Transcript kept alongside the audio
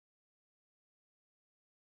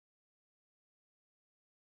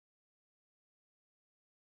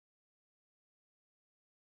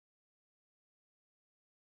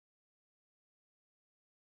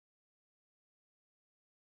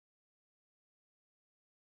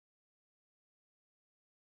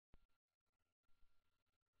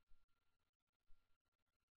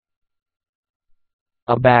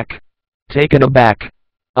aback, taken aback,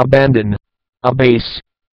 abandon, abase,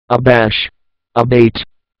 abash, abate,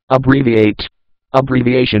 abbreviate,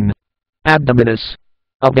 abbreviation, abdominis,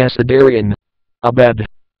 abecedarian, abed,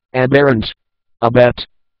 aberrant, abet,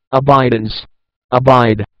 abidance,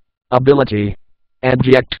 abide, ability,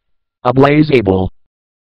 abject, ablazable.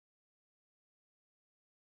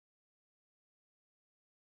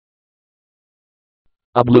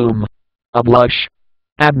 Abloom, ablush,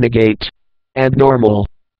 abnegate, abnormal,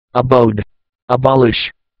 abode,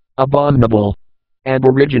 abolish, abominable,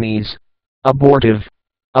 aborigines, abortive,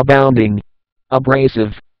 abounding,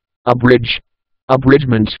 abrasive, abridge,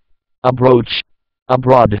 abridgment, abroach,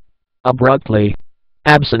 abroad, abruptly,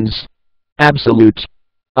 absence, absolute,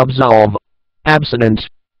 absolve, abstinent,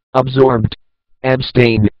 absorbed,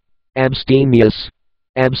 abstain, abstemious,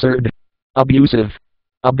 absurd, abusive,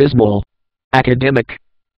 abysmal, academic,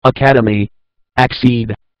 academy,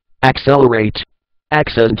 accede, accelerate,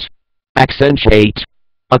 accent, accentuate,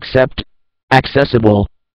 accept, accessible,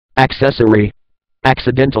 accessory,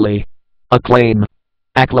 accidentally, acclaim,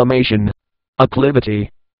 acclamation, acclivity,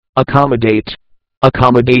 accommodate,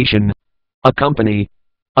 accommodation, accompany,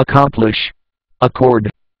 accomplish, accord,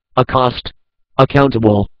 accost,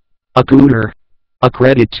 accountable, accruder,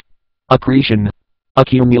 accredit, accretion,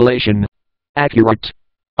 accumulation, accurate,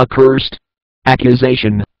 accursed,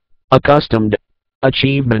 accusation, accustomed,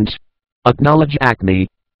 achievement, acknowledge acme,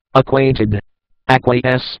 acquainted,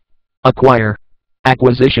 acquiesce, acquire,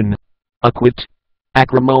 acquisition, acquit,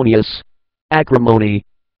 acrimonious, acrimony,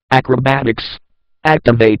 acrobatics,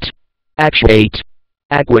 activate, actuate,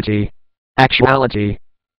 acuity, actuality,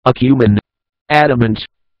 acumen, adamant,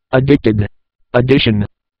 addicted, addition,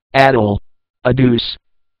 addle, adduce,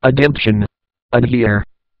 ademption, adhere,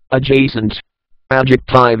 adjacent,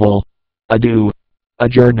 adjectival, ado,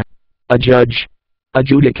 adjourn, adjudge,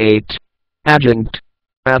 adjudicate, adjunct,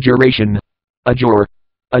 adjuration, adjure,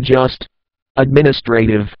 adjust,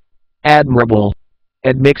 administrative, admirable,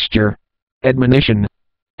 admixture, admonition,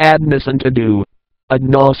 admissant ado, ad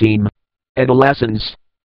nauseam, adolescence,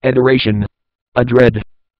 adoration, adread,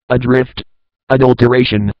 adrift,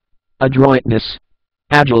 adulteration, adroitness,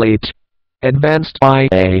 adulate, advanced by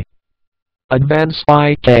A, advanced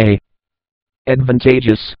by K,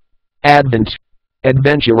 advantageous, advent,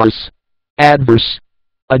 adventurous, adverse,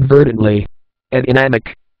 advertently,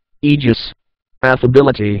 adynamic, aegis,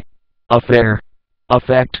 affability, affair,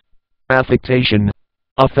 affect, affectation,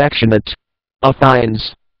 affectionate,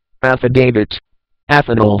 affines, affidavit,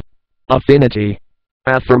 affinal, affinity,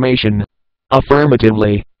 affirmation,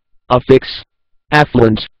 affirmatively, affix,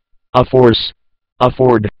 affluent, afforce,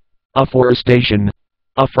 afford, afforestation,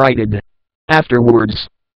 affrighted, afterwards,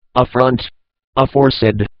 affront,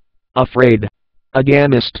 aforesaid, afraid,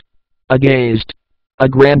 agamist, agazed,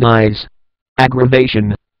 aggrandize,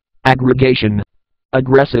 aggravation, aggregation,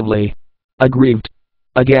 aggressively, aggrieved,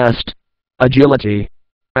 aghast, agility,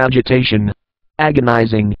 agitation,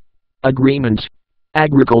 agonizing, agreement,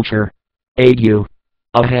 agriculture, ague,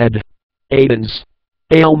 ahead, aidance,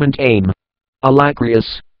 ailment aim,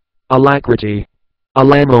 alacrious, alacrity,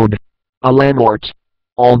 alamode, alamort,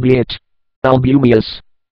 albeit, albumious,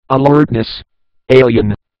 alertness,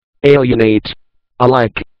 alien, alienate,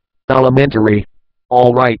 alike, alimentary,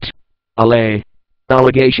 all right, allay,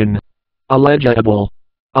 allegation, allegible,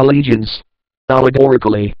 allegiance,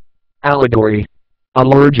 allegorically, allegory,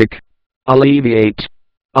 allergic, alleviate,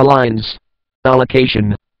 aligns,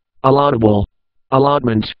 allocation, allotable,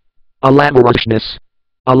 allotment, alavarousness,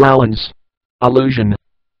 allowance, allusion,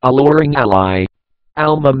 alluring ally,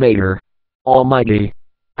 alma mater, almighty,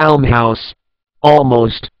 almhouse,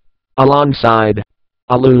 almost, alongside,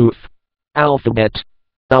 aloof, alphabet,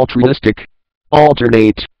 altruistic,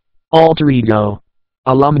 alternate, alter ego,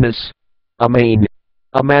 alumnus, amain,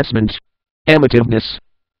 amassment, amativeness,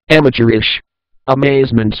 amateurish,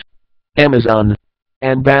 amazement, Amazon,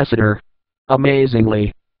 ambassador,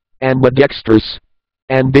 amazingly, ambidextrous,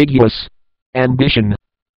 ambiguous, ambition,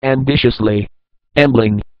 ambitiously,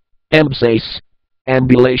 ambling, ambsace,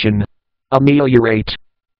 ambulation, ameliorate,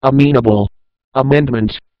 amenable,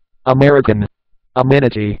 amendment, American,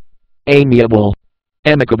 amenity, amiable,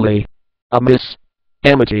 amicably, amiss,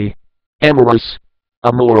 amity, amorous,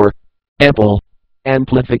 amour, ample,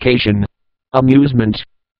 amplification, amusement,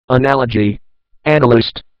 analogy,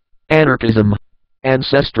 analyst, anarchism,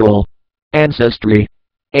 ancestral, ancestry,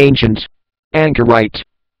 ancient, anchorite,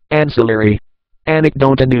 ancillary,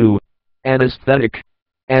 anecdote anew, anesthetic,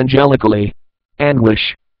 angelically,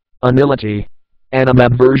 anguish, anility,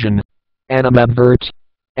 animadversion, animadvert,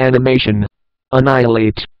 animation,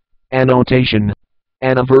 annihilate, annotation,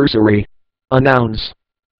 anniversary, announce,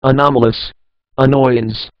 anomalous,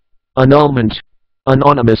 annoyance, annulment,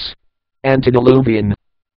 anonymous, antediluvian,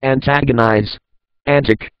 antagonize,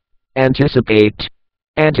 antic, anticipate,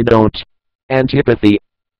 antidote, antipathy,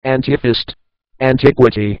 antiphist,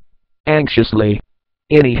 antiquity, anxiously,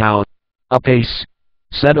 anyhow, apace,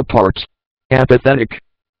 set apart, apathetic,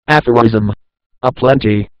 aphorism,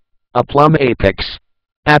 aplenty, a plum apex,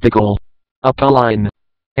 apical, apolline,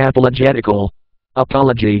 apologetical,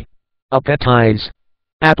 apology, appetize,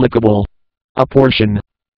 applicable, apportion,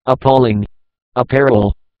 appalling,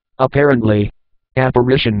 apparel, apparently,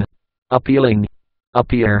 apparition, appealing,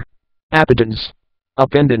 appear, appetence,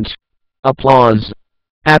 appendant, applause,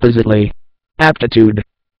 appositely, aptitude,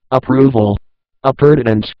 approval,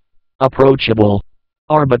 appurtenant, approachable,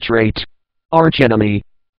 arbitrate, archenemy,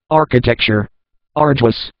 architecture,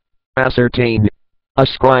 arduous, ascertain,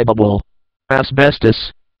 ascribable,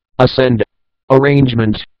 asbestos, ascend,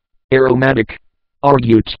 arrangement, aromatic,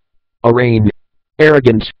 argute, arraign,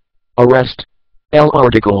 arrogant, arrest,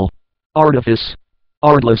 article, artifice,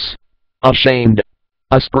 artless, ashamed,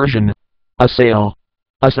 aspersion, assail,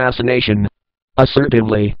 assassination,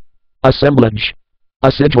 assertively, assemblage,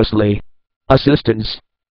 assiduously, assistance,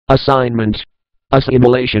 assignment,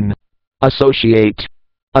 assimilation, associate,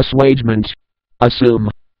 assuagement, assume,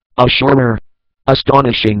 assurer,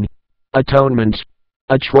 astonishing, atonement,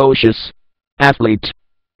 atrocious, athlete,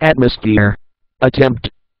 atmosphere, attempt,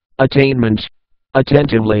 attainment,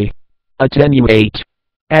 attentively, attenuate,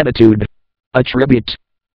 attitude, attribute,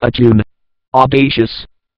 attune, audacious,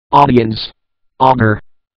 audience, augur,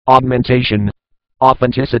 augmentation,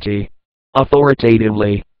 authenticity,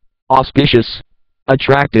 authoritatively, auspicious,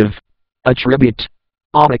 attractive, attribute,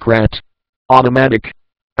 autocrat, automatic,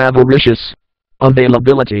 avaricious,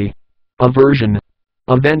 availability, aversion,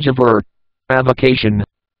 avengivore, avocation,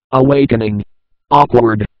 awakening,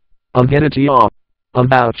 awkward, avidity off,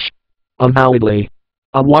 avouch, avowedly,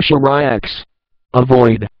 awashariax,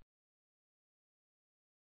 avoid.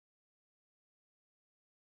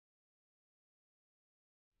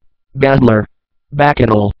 Babbler,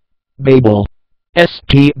 bacchanal, babel,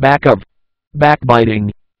 back of,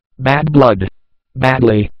 backbiting, bad blood,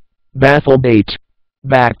 badly, baffle-bait,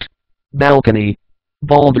 backed, balcony,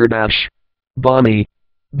 balderdash, bonny,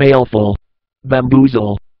 baleful,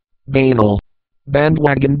 bamboozle, banal,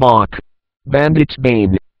 bandwagon balk, bandit's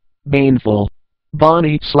bane, baneful,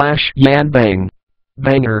 bonny/yanbang,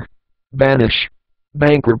 banger, banish,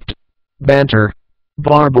 bankrupt, banter,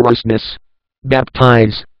 barbarousness,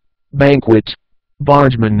 baptize, banquet,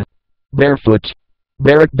 bargeman, barefoot,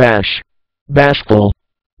 barrack bash, bashful,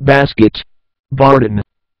 basket, barden,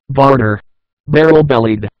 barter,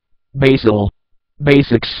 barrel-bellied, basil,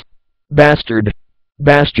 basics, bastard,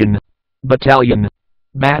 bastion, battalion,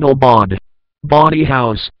 battle bod, body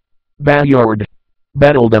house, bayard,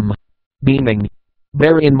 bettledom, beaming,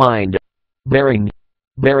 bear in mind, bearing,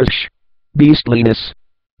 bearish, beastliness,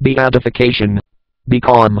 beatification,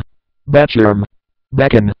 becalm, betcherm,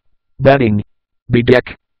 beckon, betting,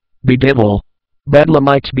 bedeck, bedevil,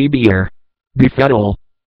 bedlamite bebeer, befiddle,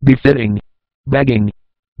 befitting, begging,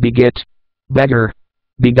 beget, beggar,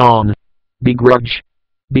 begone, begrudge,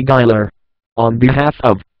 beguiler, on behalf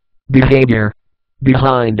of, behavior,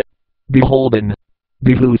 behind, beholden,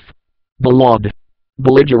 behooth, belawed,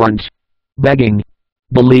 belligerent, begging,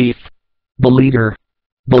 belief, beleaguer,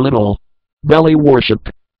 belittle, belly worship,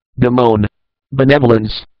 bemoan,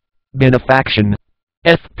 benevolence, benefaction,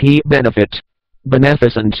 benefit,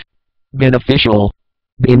 beneficent, beneficial,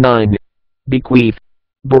 benign, bequeath,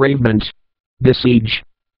 bereavement, besiege,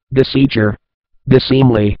 besieger,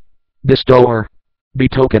 beseemly, bestower,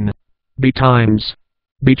 betoken, betimes,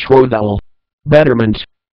 betrothal, betterment,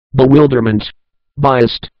 bewilderment,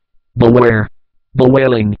 biased, beware,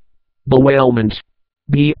 bewailing, bewailment,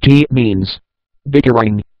 means,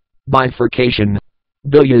 bickering, bifurcation,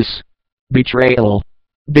 bilious, betrayal,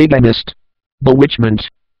 bigamist, bewitchment,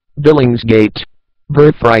 billingsgate,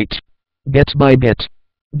 birthright, bit by bit,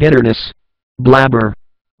 bitterness, blabber,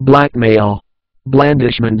 blackmail,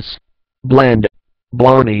 blandishments, bland,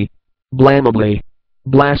 blarney, blamably,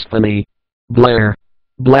 blasphemy, blare,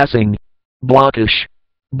 blessing, blockish,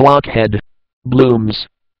 blockhead, blooms,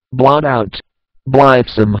 blot out,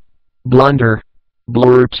 blithesome, blunder,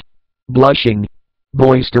 blurt, blushing,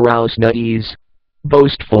 boisterousness,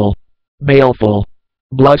 boastful, baleful,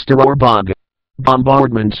 bluster or bog,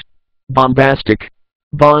 bombardment, bombastic,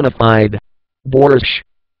 bonafide, boorish,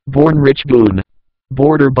 born rich boon,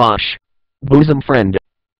 border bosh, bosom friend,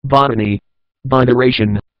 botany,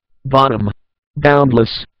 botheration, bottom,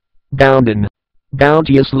 boundless, bounden,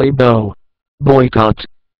 bounteously bow, boycott,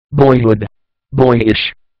 boyhood,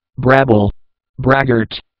 boyish, brabble,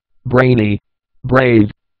 braggart, brainy, brave,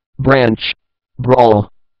 branch,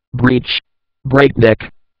 brawl, breach,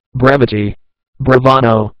 breakneck, brevity,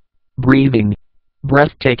 bravado, breathing,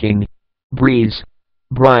 breathtaking, breeze,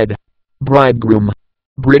 bride, bridegroom,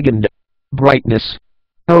 brigand, brightness,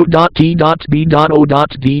 O.T.B.O.D.G.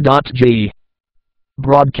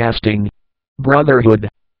 Broadcasting, brotherhood,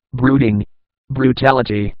 brooding,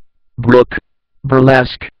 brutality, brook,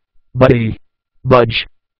 burlesque, buddy, budge,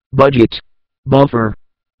 budget, buffer,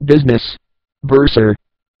 business, bursar,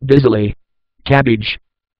 busily, cabbage,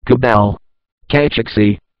 cabal,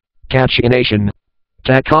 cachexic, cachinnation,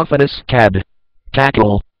 cacophonous cad,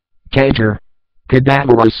 cackle, canter,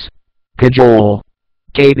 cadaverous, cajole,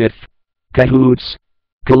 caitiff, cahoots,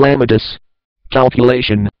 calamitous,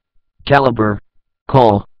 calculation, caliber,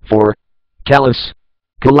 call, for, callous,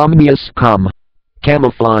 calumnious,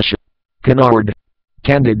 camouflage, canard,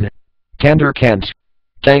 candid, candor cant,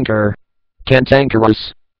 canker,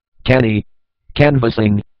 cantankerous, canny,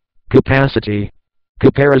 canvassing, capacity,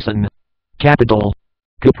 caparison, capital,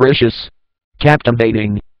 capricious,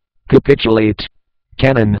 captivating, capitulate,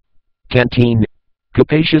 cannon, canteen,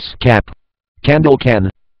 capacious cap, candle can,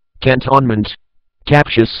 cantonment,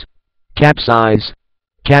 captious, capsize,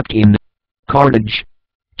 captain, carnage,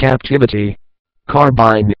 captivity,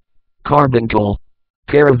 carbine, carbuncle,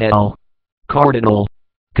 caravel, cardinal,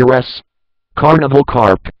 caress, carnival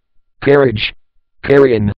carp, carriage,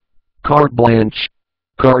 carrion, carte blanche,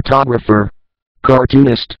 cartographer,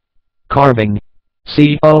 cartoonist, carving,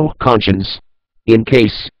 conscience, in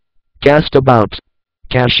case, cast about,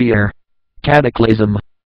 cashier, cataclysm,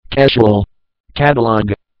 casual,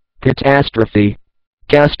 catalog, catastrophe,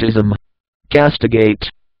 castism, castigate,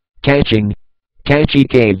 catching,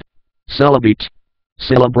 catchicade, celibate,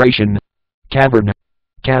 celebration, cavern,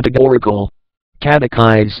 categorical,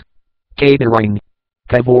 catechize, catering,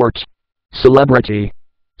 cavort, celebrity,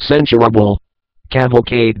 censurable,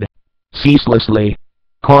 cavalcade, ceaselessly,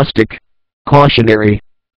 caustic, cautionary,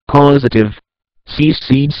 causative,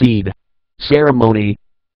 seed, ceremony,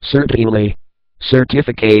 certainly,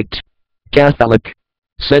 certificate, Catholic,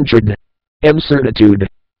 censured, absurditude,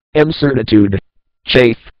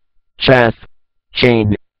 chafe, chaff,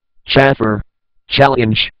 chain, chaffer,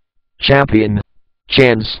 challenge, champion,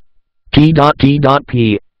 chance,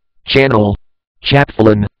 T.P, channel,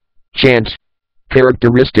 chapfallen, chant,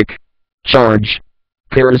 characteristic, charge,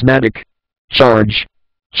 charismatic, charge,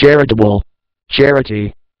 charitable,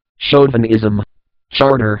 charity, chauvinism,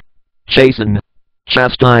 charter, chasten,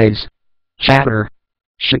 chastise, chatter,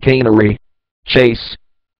 chicanery, chase,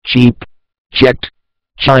 cheap, checked,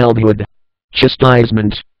 childhood,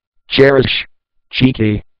 chastisement, cherish,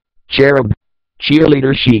 cheeky, cherub,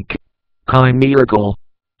 cheerleader chic, chimerical,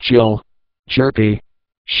 chill, chirpy,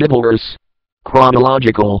 chivalrous,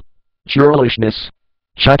 chronological, churlishness,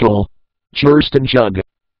 chuckle, chursten chug,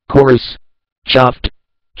 chorus, chuffed,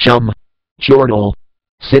 chum, chortle,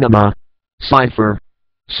 cinema, cipher,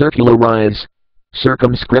 circularize,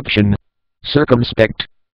 circumscription, circumspect,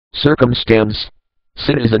 circumstance,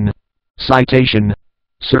 citizen, citation,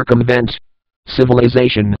 circumvent,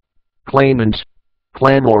 civilization, claimant,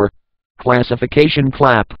 clamor, classification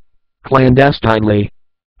clap, clandestinely,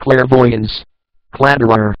 clairvoyance,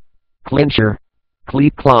 clatterer, clincher,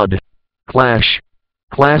 cleat clod, clash,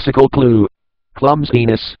 classical clue,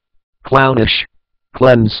 clumsiness, clownish,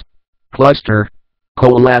 cleanse, cluster,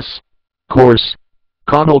 coalesce, course,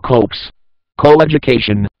 caudal copse,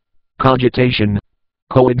 coeducation, cogitation,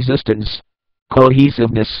 coexistence,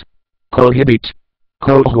 cohesiveness, cohibit,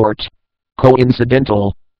 cohort,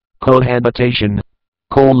 coincidental, cohabitation,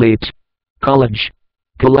 collate, college,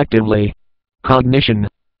 collectively, cognition,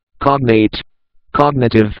 cognate,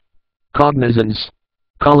 cognitive, cognizance,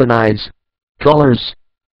 colonize, colors,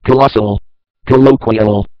 colossal,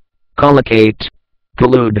 colloquial, collocate,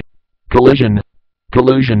 collude, collision,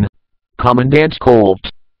 collusion, commandant colt,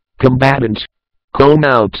 combatant, comb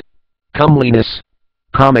out, comeliness,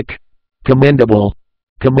 comic, commendable,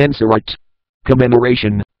 commensurate,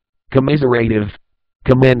 commemoration, commiserative,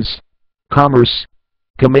 commence, commerce,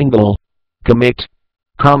 commingle, commit,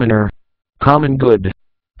 commoner, common good,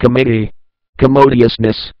 committee,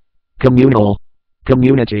 commodiousness, communal,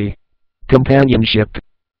 community, companionship,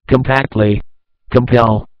 compactly,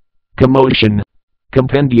 compel, commotion,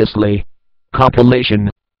 compendiously, compilation,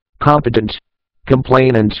 competent,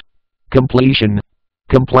 complainant, completion,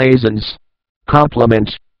 complaisance,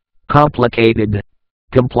 complement, complicated,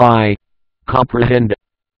 comply, comprehend,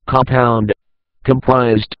 compound,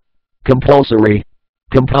 comprised, compulsory,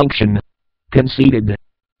 compunction, conceded,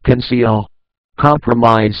 conceal,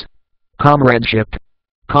 compromise, comradeship,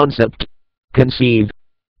 concept, conceive,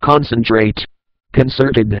 concentrate,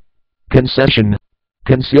 concerted, concession,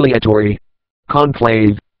 conciliatory,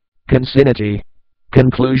 conclave, consinity,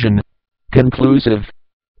 conclusion, conclusive,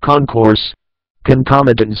 concourse,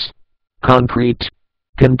 concomitance, concrete,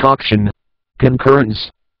 concoction, concurrence,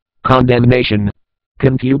 condemnation,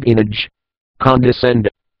 concubinage, condescend,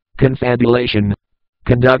 confabulation,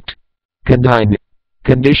 conduct, condign,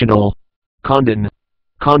 conditional, condon,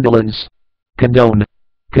 condolence, condone,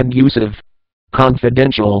 conducive,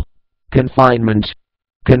 confidential, confinement,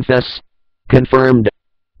 confess, confirmed,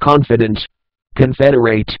 confident,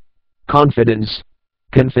 confederate, confidence,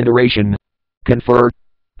 confederation, confer,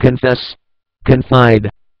 confess, confide,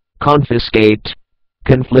 confiscate,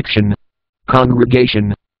 confliction,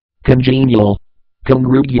 congregation, congenial,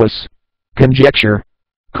 congruous, conjecture,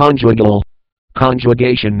 conjugal,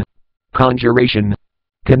 conjugation, conjuration,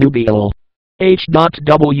 connubial,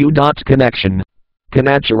 H.W. Connection,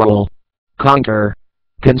 connatural, conquer,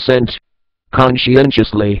 consent,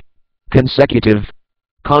 conscientiously, consecutive,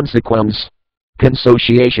 consequence,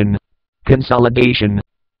 consociation, consolidation,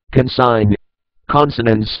 consign,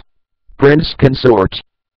 consonance, prince consort,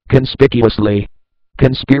 conspicuously,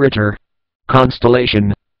 conspirator,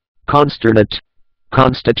 constellation, consternate,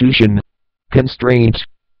 constitution, constraint,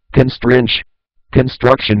 constringe,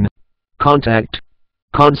 construction, contact,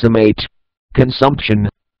 consummate, consumption,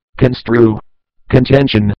 construe,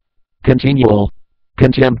 contention, continual,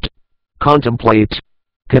 contempt, contemplate,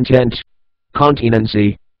 content,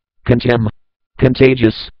 continency, contem,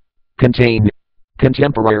 contagious, contain,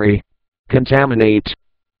 contemporary, contaminate,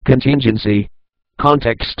 contingency,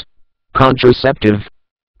 context, contraceptive,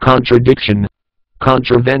 contradiction,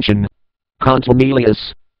 contravention,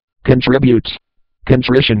 contumelious, contribute,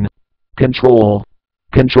 contrition, control,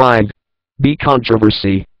 contrive, be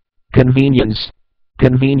controversy, convenience,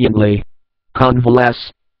 conveniently,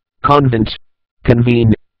 convalesce, convent,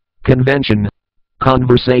 convene, convention,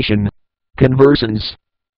 conversation, conversance,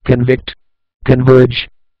 convict, converge,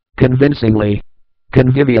 convincingly,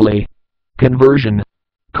 convivially, conversion,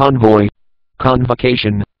 convoy,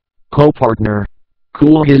 convocation, copartner,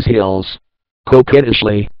 cool his heels,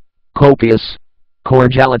 coquettishly, copious,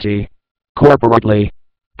 cordiality, corporately,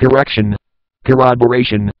 correction,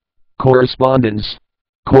 corroboration, correspondence,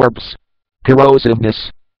 corpse,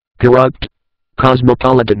 corrosiveness, corrupt,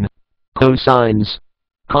 cosmopolitan, cosines,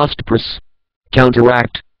 costpress,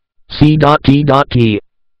 counteract, C.T.T,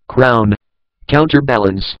 crown,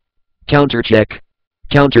 counterbalance, countercheck,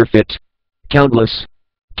 counterfeit, countless,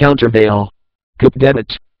 countervail,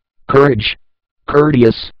 cupdebit, courage,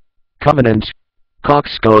 courteous, covenant,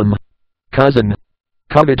 coxcomb, cousin,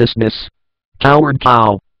 covetousness, coward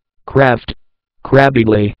cow, craft,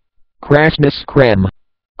 crabbedly, crassness cram,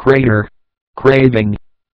 crater, craving,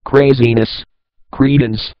 craziness,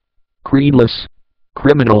 credence, creedless,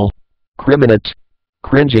 criminal, criminate,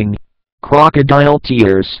 cringing, crocodile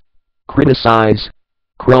tears, criticize,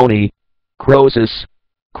 crony, croesus,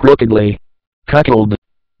 crookedly, cuckold,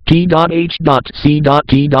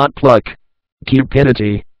 T.H.C.T. pluck,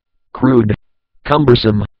 cupidity, crude,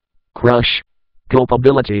 cumbersome, crush,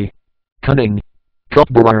 culpability, cunning,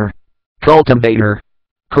 culpbearer, cultivator,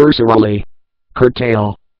 cursorily,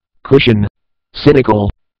 curtail, cushion, cynical,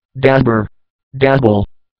 dabber, dabble,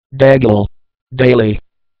 daggle, daily,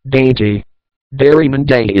 dainty, dairyman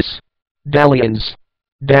days, dalliance,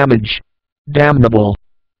 damage, damnable,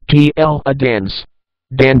 a dance,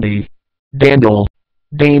 dandy, dandle,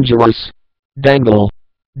 dangerous, dangle,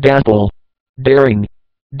 dapple, daring,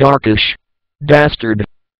 darkish, dastard,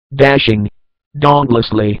 dashing,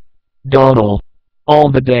 dauntlessly, dawdle,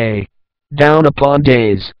 all the day, down upon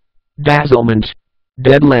days, dazzlement,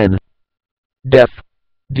 deadlen, deaf,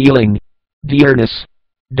 dealing, dearness,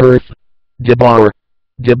 dearth, debar,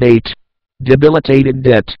 debate, debilitated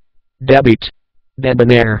debt, debit,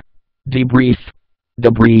 debonair, debrief,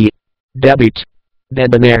 debris, debit,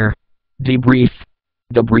 debonair, debrief,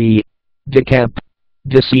 debris, decamp,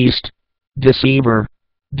 deceased, deceiver,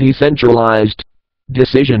 decentralized,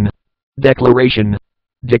 decision, declaration,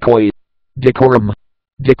 decoy, decorum,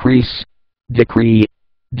 decrease, decree,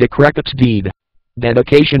 decrepit deed,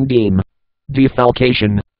 dedication deem,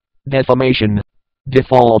 defalcation, defamation,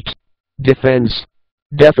 default, defense,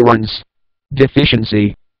 deference,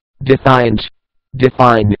 deficiency, defiant,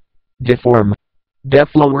 define, deform,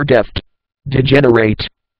 deflower deft, degenerate,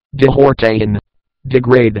 dehortain,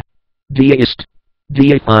 degrade, deist,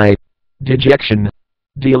 deify, dejection,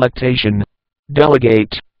 delectation,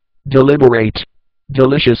 delegate, deliberate,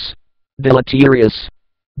 delicious, deleterious,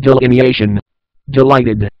 delineation,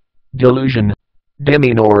 delighted, delusion,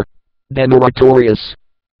 demeanor, demeritorious,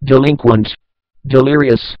 delinquent,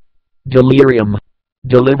 delirious, delirium,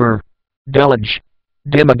 deliver, deluge,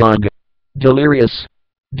 demagogue, delirious,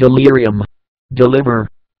 delirium, deliver,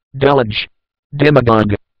 deluge,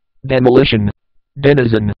 demagogue, demolition,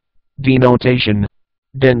 denizen, denotation,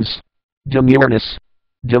 dense, demureness,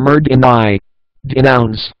 demurred in I,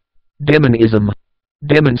 denounce, demonism,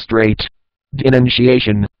 demonstrate,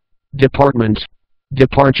 denunciation, department,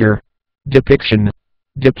 departure, depiction,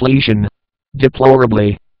 depletion,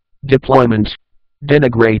 deplorably, deployment,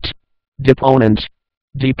 denigrate, deponent,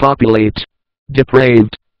 depopulate,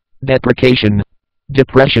 depraved, deprecation,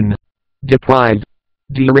 depression, deprive,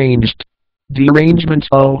 deranged, derangement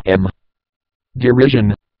OM,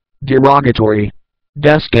 derision, derogatory,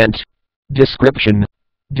 descant, description,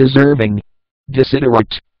 deserving,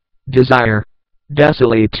 desiderate, desire,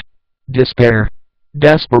 desolate, despair,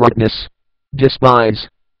 desperateness, despise,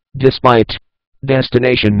 despite,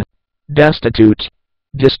 destination, destitute,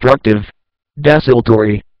 destructive,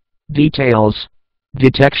 desultory, details,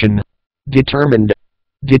 detection, determined,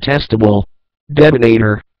 detestable,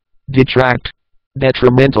 detonator, detract,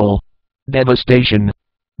 detrimental, devastation,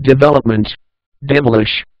 development,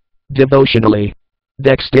 devilish, devotionally,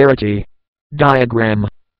 dexterity, diagram,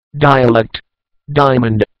 dialect,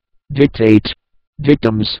 diamond, dictate,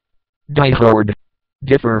 dictums, diehard,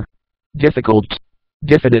 differ, difficult,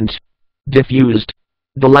 diffident, diffused,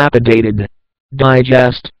 dilapidated,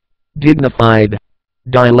 digest, dignified,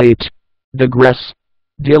 dilate, digress,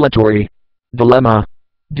 dilatory, dilemma,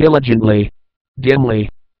 diligently, dimly,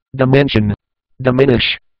 dimension,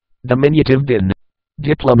 diminish, diminutive din,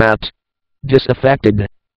 diplomat, disaffected,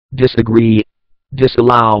 disagree,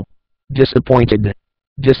 disallow, disappointed,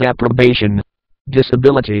 disapprobation,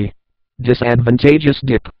 disability, disadvantageous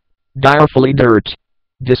dip, direfully dirt,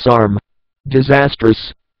 disarm,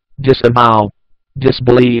 disastrous, disavow,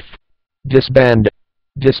 disbelief, disband,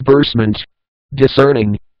 disbursement,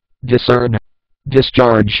 discerning, discern,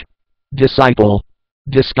 discharge, disciple,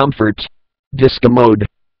 discomfort, discommode,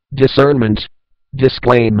 discernment,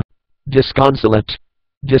 disclaim, disconsolate,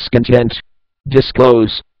 discontent,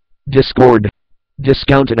 disclose, discord,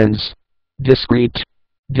 discountenance, discreet,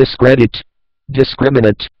 discredit,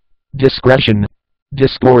 discriminate, discretion,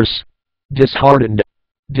 discourse, disheartened,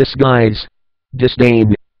 disguise,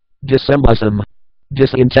 disdain, disembossom,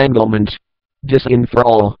 disentanglement,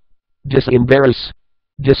 disenfrawl, disembarrass,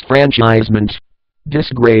 disfranchisement,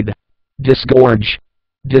 disgrade, disgorge,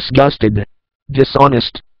 disgusted,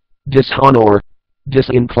 dishonest, dishonor,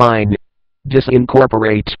 disincline,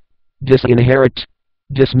 disincorporate, disinherit,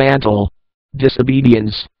 dismantle,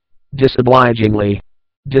 disobedience, disobligingly,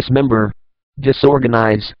 dismember,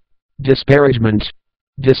 disorganize, disparagement,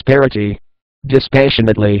 disparity,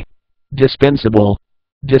 dispassionately, dispensable,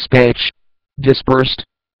 dispatch, dispersed,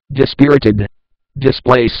 dispirited,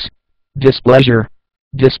 displace, displeasure,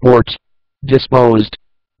 disport, disposed,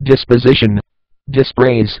 disposition,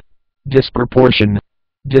 dispraise, disproportion,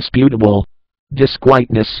 disputable,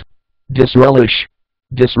 disquietness, disrelish,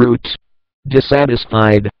 disroot,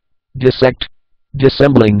 dissatisfied, dissect,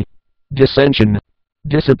 dissembling, dissension,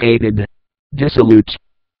 dissipated, dissolute,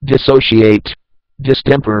 dissociate,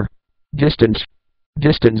 distemper, distant,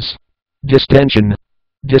 distance, distension,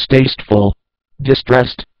 distasteful,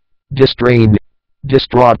 distressed, distrained,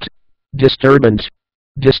 distraught, disturbant,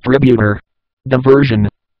 distributor, diversion,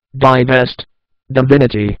 divest,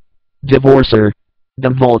 divinity, divorcer,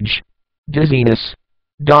 divulge, dizziness,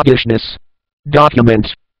 doggishness, document,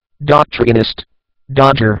 doctrinist,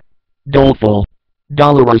 dodger, doleful,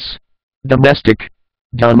 dolorous, domestic,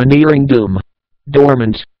 domineering doom,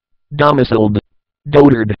 dormant, domiciled,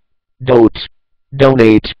 dotard, dote,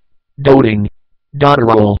 donate, doting,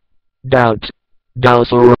 dotterel, doubt,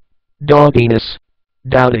 douser, dogginess,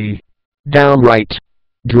 dowdy, downright,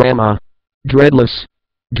 drama, dreadless,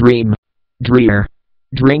 dream, drear,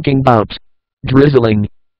 drinking bout, drizzling,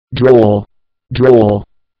 droll, droll,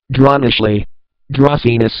 dronishly,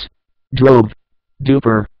 drossiness, drove,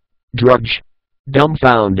 duper, drudge,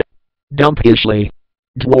 dumbfound, dumpishly,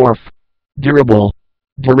 dwarf, durable,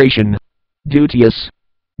 duration, duteous,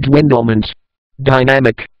 dwindlement,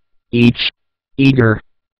 dynamic, each, eager,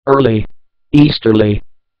 early, easterly,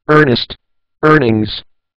 earnest, earnings,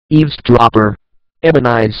 eavesdropper,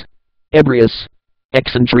 ebonize, ebrious,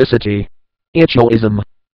 eccentricity, ichoism,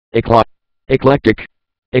 eclectic,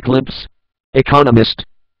 eclipse, economist,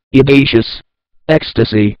 edacious,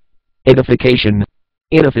 ecstasy, edification,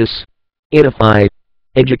 edifice, edify,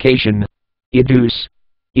 education, educe,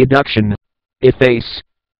 eduction, efface,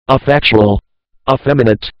 effectual,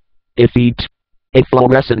 effeminate, effete,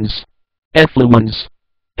 efflorescence, effluence,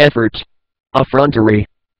 effort, effrontery,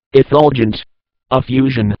 effulgent,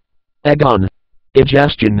 effusion, agon,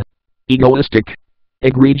 egestion, egoistic,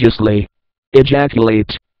 egregiously,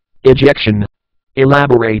 ejaculate, ejection,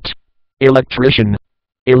 elaborate, electrician,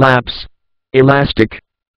 elapse, elastic,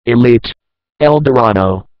 elite,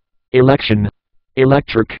 Eldorado, election,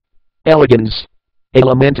 electric, elegance,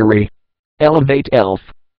 elementary, elevate elf,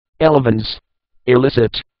 elevens,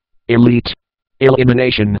 illicit, elite,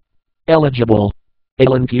 elimination, eligible,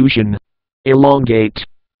 elinfusion, elongate,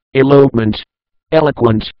 elopement,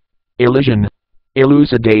 eloquent, elision,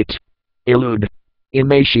 elucidate, elude,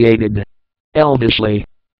 emaciated, elvishly,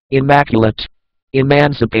 immaculate,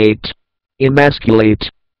 emancipate,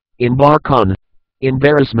 emasculate, embark on,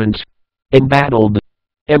 embarrassment, embattled,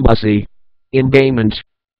 embassy, embayment,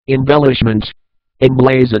 embellishment,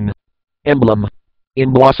 emblazon, emblem,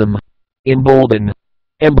 emblossom, embolden,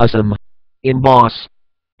 embosom, emboss,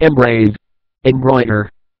 embrave, embroider,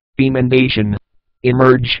 emendation,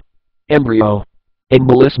 emerge, embryo,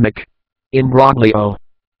 embolismic, imbroglio,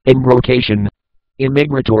 embrocation,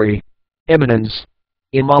 immigratory, eminence,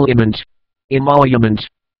 emolument, emolument,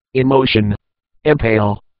 emotion,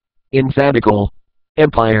 impale, emphatical,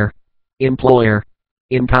 empire, employer,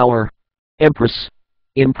 empower, empress,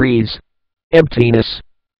 emprise, emptiness,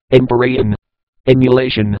 empyrean,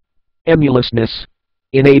 emulation, emulousness,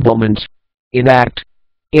 enablement, enact,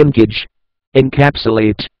 encage,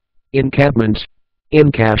 encapsulate, encampment,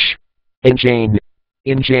 encash, enchain,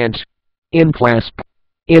 enchant, enclasp,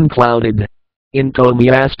 inclouded,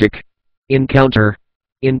 encomiastic, encounter,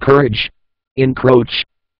 encourage, encroach,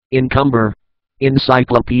 encumber,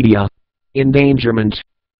 encyclopedia, endangerment,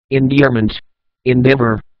 endearment,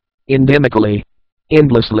 endeavor, endemically,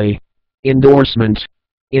 endlessly, endorsement,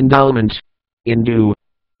 endowment, endue,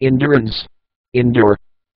 endurance, endure,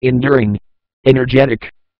 enduring,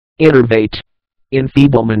 energetic, innervate,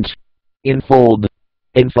 enfeeblement, enfold,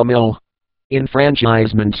 enfamil,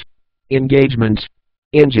 enfranchisement, engagement,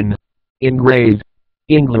 engine, engrave,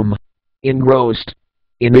 ingloom, engrossed,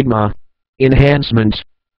 enigma, enhancement,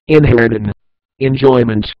 inheritance,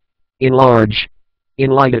 enjoyment, enlarge,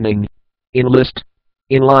 enlightening, enlist,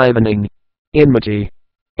 enlivening, enmity,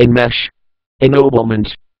 enmesh,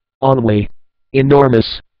 ennoblement, ennui,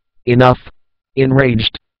 enormous, enough,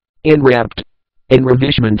 enraged, enwrapped,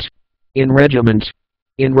 enravishment, enregiment,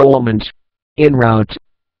 enrollment, enroute,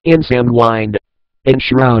 ensanguined,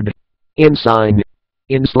 enshroud, ensign,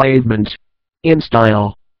 enslavement,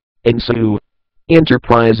 enstyle, ensue,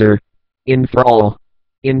 enterpriser, enthrall,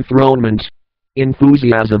 enthronement,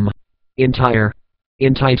 enthusiasm, entire,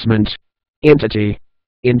 enticement, entity,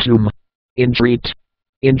 entomb, entreat,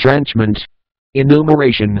 entrenchment,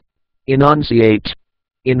 enumeration, enunciate,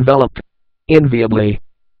 envelop, enviably,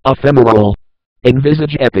 ephemeral,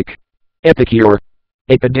 envisage epic, epicure,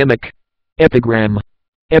 epidemic, epigram,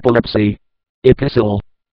 epilepsy, epistle,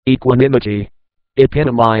 equanimity,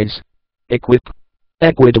 epitomize, equip,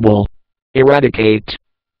 equitable, eradicate,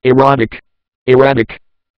 erotic, erratic,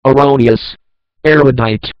 erroneous,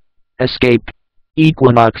 erudite, escape,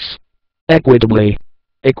 equinox, equitably,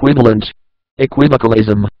 equivalent,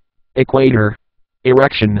 equivocalism, equator,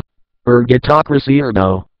 erection, ergotocracy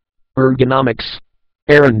ergo, ergonomics,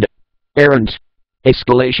 errand, errant,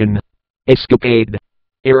 escalation, escapade,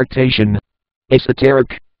 irritation,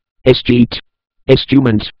 esoteric, escheat,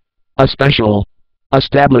 eschewment, a special,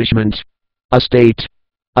 establishment, a state,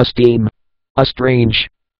 esteem, estrange,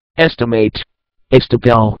 estimate,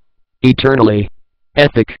 estipel, eternally,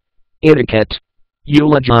 ethic, etiquette,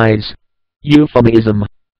 eulogize, euphemism,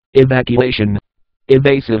 evacuation,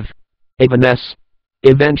 evasive, evanesce,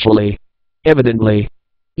 eventually, evidently,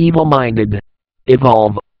 evil-minded,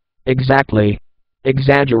 evolve, exactly,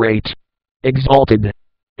 exaggerate, exalted,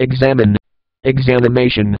 examine,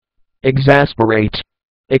 examination, exasperate,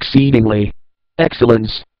 exceedingly,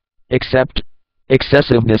 excellence, accept,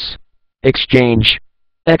 excessiveness, exchange,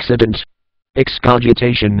 accident,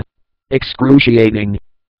 excogitation, excruciating,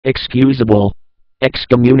 excusable,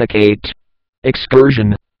 excommunicate,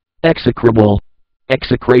 excursion, execrable,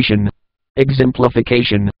 execration,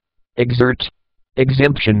 exemplification, exert,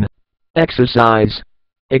 exemption, exercise,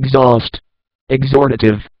 exhaust,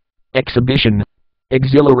 exhortative, exhibition,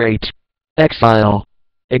 exhilarate, exile,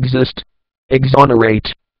 exist,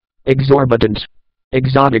 exonerate, exorbitant,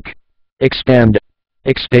 exotic, expand,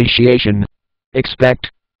 expatiation,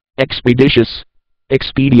 expect, expeditious,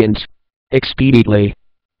 expedient, expediently,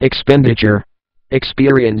 expenditure,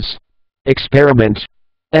 experience, experiment,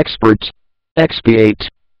 expert, expiate,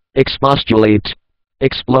 expostulate,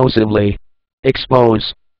 explosively,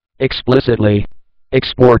 expose, explicitly,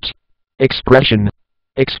 export, expression,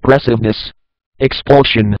 expressiveness,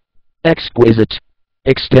 expulsion, exquisite,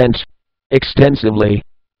 extent, extensively,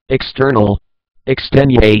 external,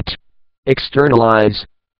 extenuate, externalize,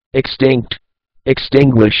 extinct,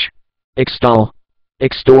 extinguish, extol,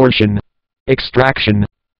 extortion, extraction,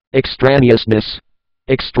 extraneousness,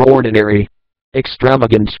 extraordinary,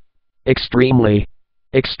 extravagant, extremely,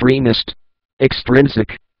 extremist,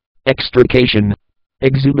 extrinsic, extrication,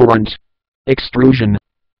 exuberant, extrusion,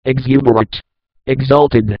 exuberant,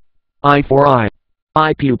 exalted, eye for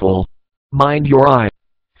eye pupil, mind your eye,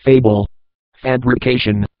 fable,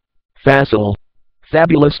 fabrication, facile,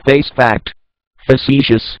 fabulous face fact,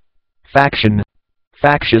 facetious, faction,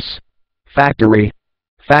 factious, factory,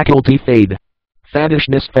 faculty fade,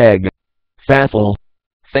 faddishness fag, fathful,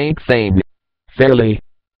 faint thing, fairly,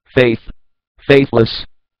 faith, faithless,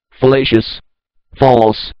 fallacious,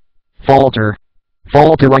 false, falter,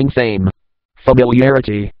 faltering fame,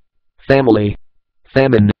 familiarity, family,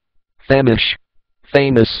 famine, famish,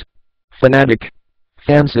 famous, fanatic,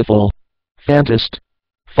 fanciful, fantast,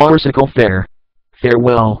 farcical fair,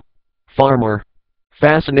 farewell, farmer,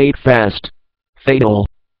 fascinate fast, fatal,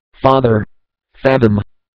 father, fathom,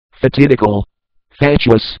 fatidical,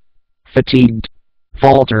 fatuous, fatigued,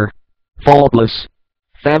 falter, faultless,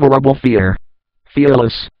 favorable fear,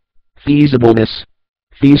 fearless, feasibleness,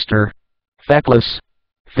 feaster, feckless,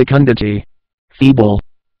 fecundity, feeble,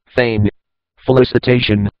 fame,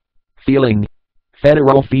 felicitation, feeling,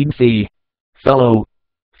 federal feed fee, fellow,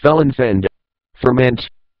 felon fend, ferment,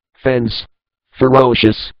 fence,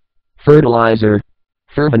 ferocious, fertilizer,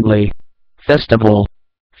 fervently, festival,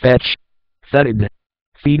 fetch, fetid,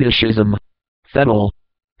 fetishism, fettle,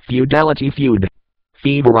 feudality feud,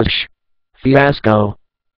 feverish, fiasco,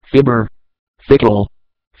 fibber, fickle,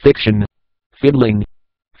 fiction, fiddling,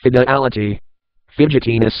 fidelity,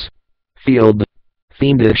 fidgetiness, field,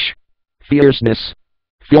 fiendish, fierceness,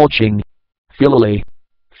 filching, fillily,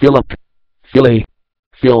 fillip, filly,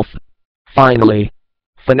 filth, finally,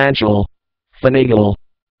 financial, finagle,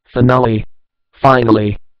 finale,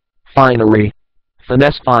 finally, finery,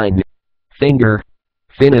 finesse fine, finger,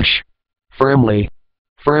 finish, firmly,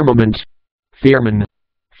 firmament, firman,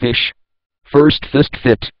 fish, first fist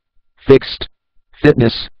fit, fixed,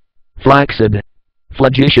 fitness, flaccid,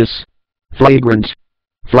 flagitious, flagrant,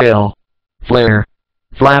 flail, flare,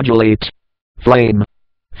 flagellate, flame,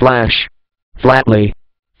 flash, flatly,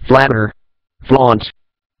 flatter, flaunt,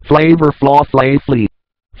 flavor flaw flay fleet,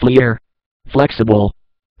 fleer, flexible,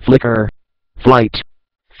 flicker, flight,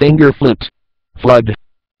 finger flit, flood,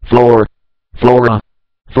 floor, flora,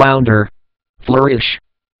 flounder, flourish,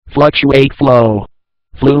 fluctuate flow,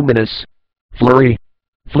 fluminous, flurry,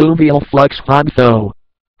 fluvial flux fogtho,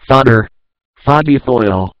 fodder, foggy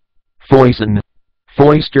foil, foison,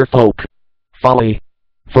 foister folk, folly,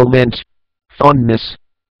 foment, fondness,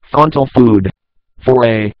 fontal food,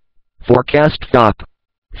 foray, forecast thought,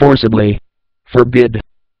 forcibly, forbid,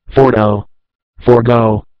 fordo,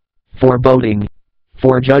 forego, foreboding,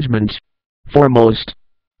 forejudgment, foremost,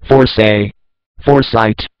 foresay,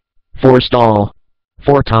 foresight, forestall,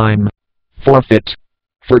 foretime, forfeit,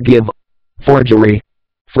 forgive, forgery,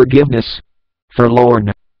 forgiveness,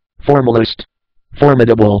 forlorn, formalist,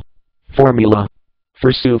 formidable, formula,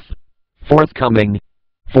 forsooth, forthcoming,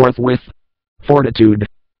 forthwith, fortitude,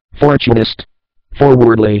 fortunist,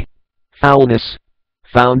 forwardly, foulness,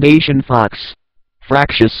 foundation fox,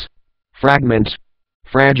 fractious, fragment,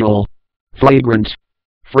 fragile, flagrant,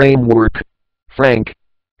 framework, frank,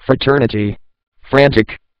 fraternity,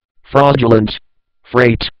 frantic, fraudulent,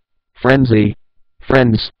 freight, frenzy,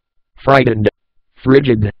 friends, frightened,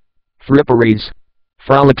 frigid, fripperies,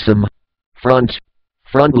 frolicsome, front,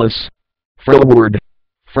 frontless, froward,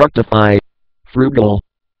 fructify, frugal,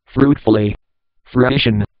 fruitfully,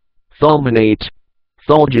 fruition, fulminate,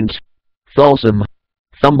 fulgent, fulsome,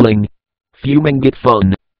 fumbling, fumigate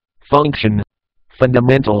fun, function,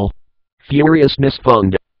 fundamental, furiousness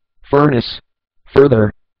fund, furnace,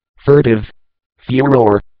 further, furtive,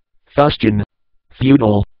 furor, fustian,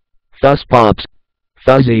 feudal, fusspot,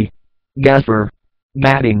 fuzzy, gaffer,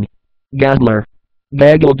 batting, gaddler,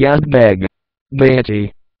 gaggle gasbag,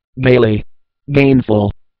 gaiety, gaily,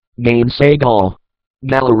 gainful, gainsaygal,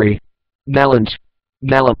 gallery, gallant,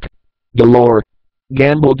 gallop, galore,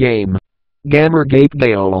 gamble game, gamergate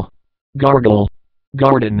gale, gargle,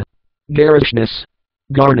 garden, garishness,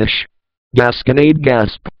 garnish, gasconade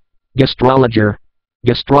gasp, gastrologer,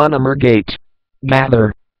 gastronomer gate,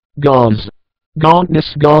 gather, gauze,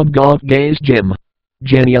 gauntness gog gaze gym,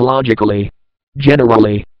 genealogically,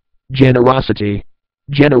 generally, generosity,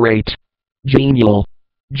 generate, genial,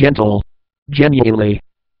 gentle, genuinely,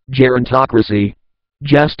 gerontocracy,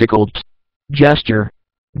 gesticled, gesture,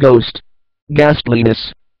 ghost,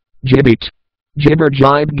 ghastliness, gibbet, gibber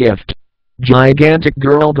jibe gift, gigantic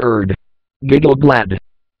girl bird, giggle glad,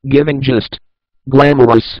 giving just,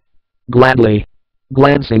 glamorous, gladly,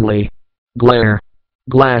 glancingly, glare,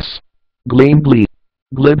 glass, gleam, gleam,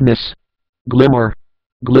 glibness, glimmer,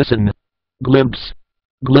 glisten, glimpse,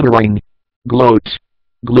 glittering, gloat,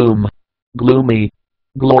 gloom, gloomy,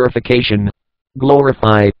 glorification,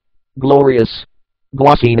 glorify, glorious,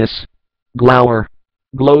 glossiness, glower,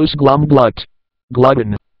 glows, glum, glut,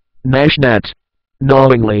 glutton, gnashnat,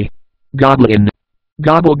 knowingly, godlin,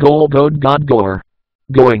 gobble, goal, goad, god, gore,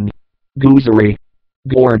 going, goosery,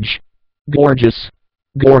 gorge, gorgeous,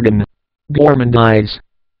 gorgon, gormandize,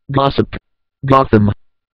 gossip, gotham,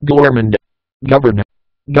 gourmand, govern,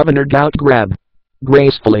 governor, gout, grab,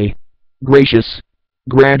 gracefully, gracious,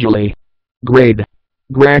 gradually, grade,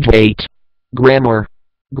 graduate, grammar,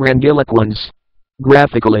 grandiloquence,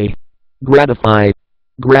 graphically, gratify,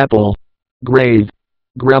 grapple, grave,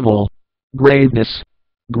 gravel, graveness,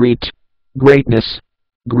 greet, greatness,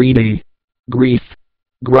 greedy, grief,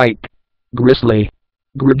 gripe, gristly,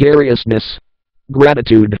 gregariousness,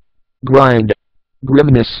 gratitude, grind,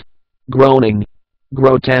 grimness, groaning,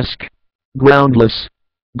 grotesque, groundless,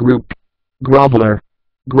 group, groveler,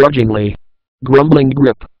 grudgingly, grumbling,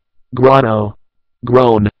 grip, grotto,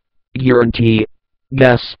 groan, guarantee,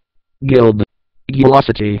 guess, gild,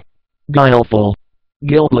 guilosity, guileful,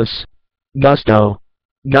 guiltless, gusto,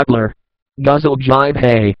 gutler, guzzle, jibe,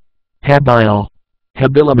 hay, habile,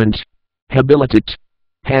 habiliment, habilitate,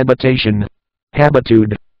 habitation,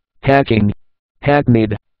 habitude, hacking,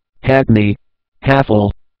 hackneyed, hackney,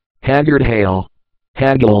 haffle, haggard, hail,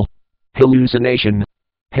 haggle, hallucination,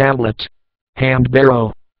 hamlet,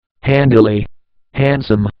 hand-barrow, handily,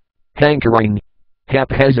 handsome, hankering,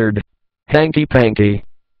 haphazard, hanky-panky,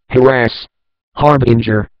 harass,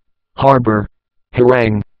 harbinger, harbor,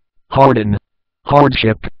 harangue, harden,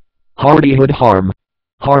 hardship, hardihood, harm,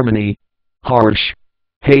 harmony, harsh,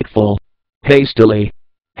 hateful, hastily,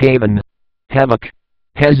 haven, havoc,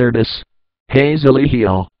 hazardous, hazily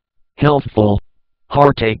heal, healthful,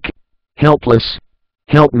 heartache, helpless,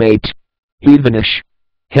 helpmate, heathenish,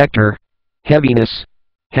 hector, heaviness,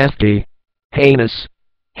 hefty, heinous,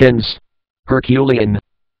 hence, Herculean,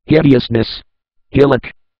 hideousness, hillock,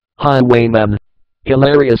 highwayman,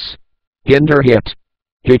 hilarious, hinder, hit,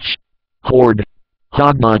 hitch, hoard,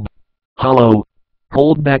 hobnob, hollow,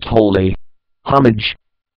 hold back, holy, homage,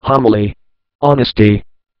 homily, honesty,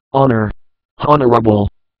 honor, honorable,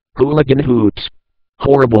 hooligan, hoot,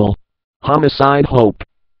 horrible, homicide, hope,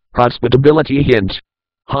 hospitability, hint,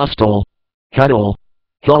 hostile, huddle,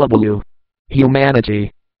 hullabaloo,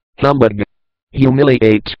 humanity, humbug,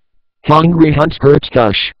 humiliate, hungry, hunt, hurt,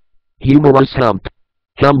 gush, humorous, hump,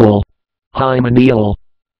 humble, hymeneal,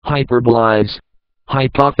 hyperbolize,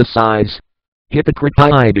 hypothesize, hypocrite,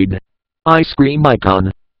 idiot, ice cream,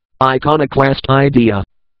 icon, iconoclast, idea,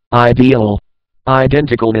 ideal,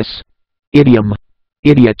 identicalness, idiom,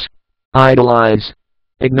 idiot, idolize,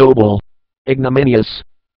 ignoble, ignominious,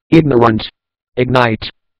 ignorant, ignite,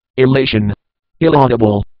 elation,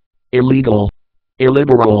 illaudible, illegal,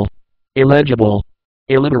 illiberal, illegible,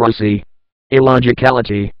 illiteracy,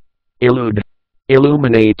 illogicality, illude,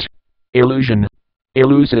 illuminate, illusion,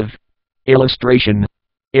 elusive, illustration,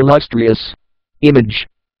 illustrious, image,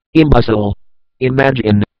 imbecile,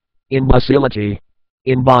 imagine, imbecility,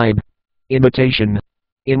 imbibe, imitation,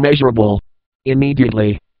 immeasurable,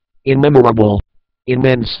 immediately, immemorable,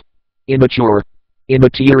 immense, immature,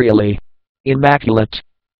 immaterially, immaculate,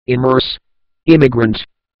 immerse, immigrant,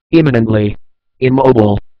 imminently,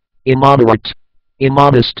 immobile, immoderate,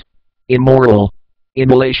 immodest, immoral,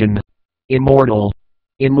 immolation, immortal,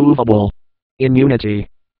 immovable, immunity,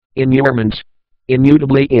 immurement,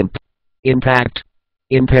 immutably, imp, impact,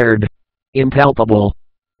 impaired, impalpable,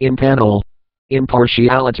 impanel,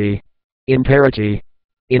 impartiality, imparity,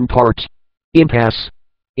 impart, impasse,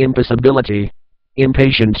 impassibility,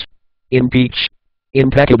 impatient, impeach,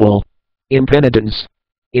 impeccable, impenitence,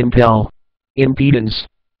 impel, impedance,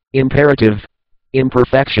 imperative,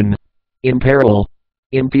 imperfection, imperil,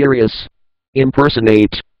 imperious,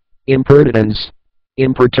 impersonate, impertinence,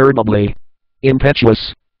 imperturbably,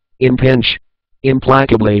 impetuous, impinch,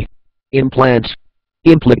 implacably, implant,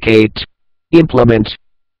 implicate, implement,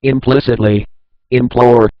 implicitly,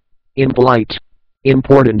 implore, impolite,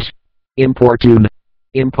 important, importune,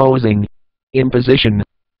 imposing, imposition,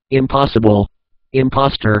 impossible,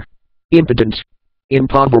 impostor, impotent,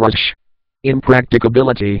 impoverish,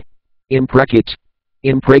 impracticability, imprecate,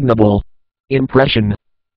 impregnable, impression,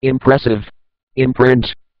 impressive, imprint,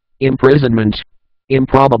 imprisonment,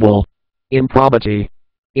 improbable, improbity,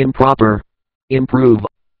 improper, improve,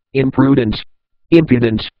 imprudent,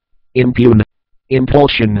 impudent, impugn,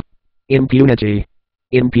 impulsion, impunity,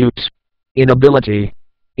 impute, inability,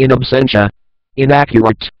 in absentia,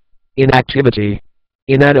 inaccurate, inactivity,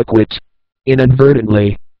 inadequate,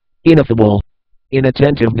 inadvertently, ineffable,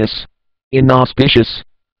 inattentiveness, inauspicious,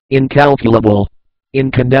 incalculable,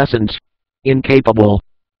 incandescent, incapable,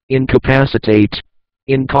 incapacitate,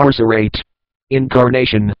 incarcerate,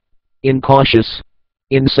 incarnation, incautious,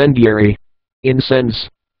 incendiary, incense,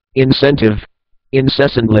 incentive,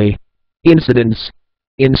 incessantly, incidents,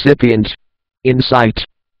 incipient, incite,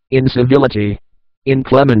 incivility,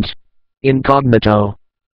 inclement, incognito,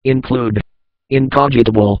 include,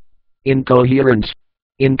 incogitable, incoherent,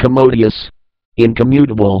 incommodious,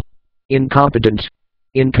 incommutable, incompetent,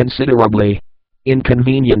 inconsiderably,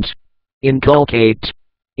 inconvenient, inculcate,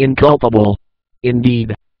 inculpable,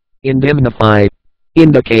 indeed, indemnify,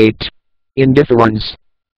 indicate, indifference,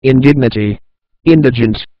 indignity,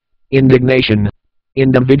 indigent, indignation,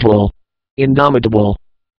 individual, indomitable,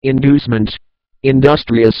 inducement,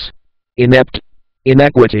 industrious, inept,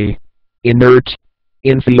 inequity, inert,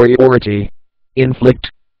 inferiority, inflict,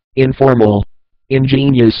 informal,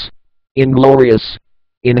 ingenious, inglorious,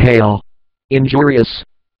 inhale, injurious,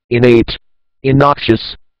 innate,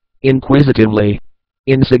 innoxious, inquisitively,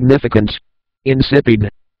 insignificant, insipid,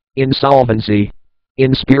 insolvency,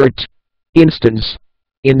 inspirit, instance,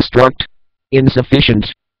 instruct, insufficient,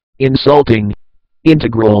 insulting,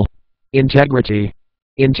 integral, integrity,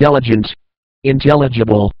 intelligent,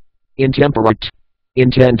 intelligible, intemperate,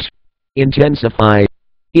 intent, intensify,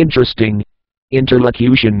 interesting,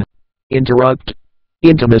 interlocution, interrupt,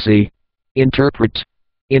 intimacy, interpret,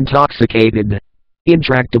 intoxicated,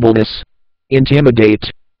 intractableness, intimidate,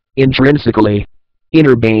 intrinsically,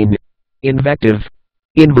 inurbane, invective,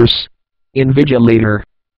 inverse, invigilator,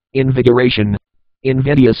 invigoration,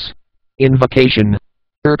 invidious, invocation,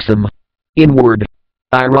 irksome, inward,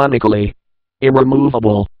 ironically,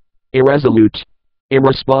 irremovable, irresolute,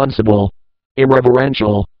 irresponsible,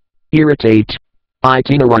 irreverential, irritate,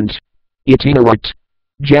 itinerant, itinerant,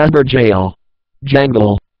 jabberjail,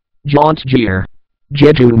 jangle, jaunt jeer,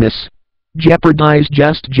 jejunous, jeopardize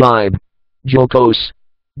jest jibe, jocose,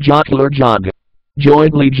 jocular jog,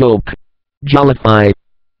 jointly joke, jollify,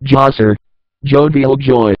 josser, jovial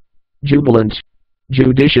joy, jubilant,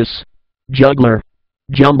 judicious, juggler,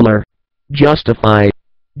 jumbler, justify,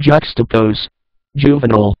 juxtapose,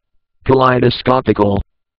 juvenile, kaleidoscopical,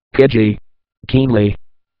 pidgey, keenly,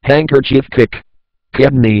 handkerchief kick,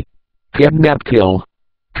 kidney, kidnap kill,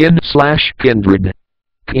 kin/kindred,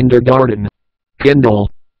 kindergarten, kindle,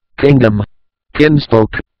 kingdom,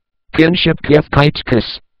 kinsfolk, kinship kith kite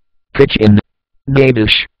kiss, kitchen,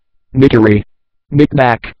 nadish, nickery,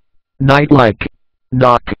 knickknack, night-like,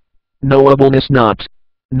 knock, knowableness not,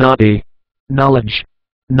 naughty, knowledge,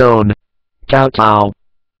 known, kowtow,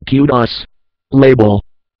 kudos, label,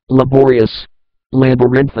 laborious,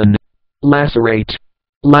 labyrinthine, lacerate,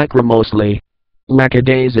 lachrymosely,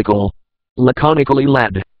 lackadaisical, laconically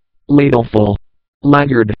led, ladleful,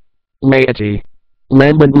 laggard, laity,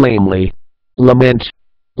 lambent lamely, lament,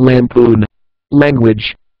 lampoon,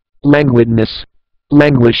 language, languidness,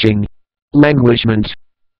 languishing, languishment,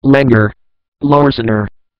 languor, larcener,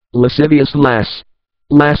 lascivious lass,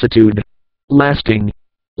 lassitude, lasting,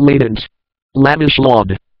 latent, lavish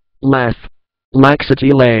laud, laugh,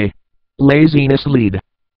 laxity lay, laziness lead,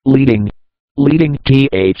 leading, leading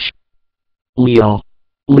th, leal,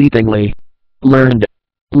 leapingly, learned,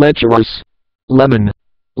 lecherous, lemon,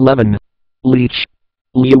 leaven, leech,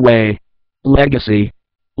 leeway, legacy,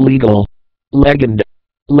 legal, legend,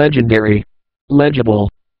 legendary, legible,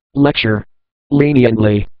 lecture,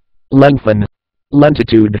 leniently, lengthen,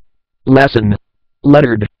 lentitude, lesson,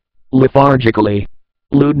 lettered, lethargically,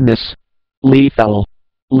 lewdness, lethal,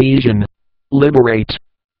 lesion, liberate,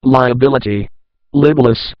 liability,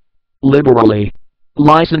 libelous, liberally,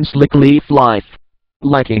 license lick leaf life,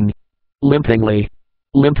 liking, limpingly,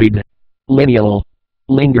 limpid, lineal,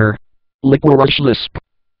 linger, liquorish lisp,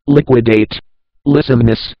 liquidate,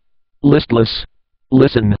 lissomeness, listless,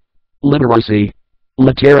 listen, literacy,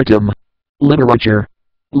 literatum, literature,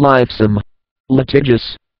 livesome,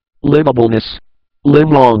 litigious, livableness,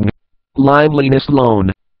 livelong, liveliness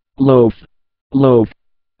lone, loaf, loaf,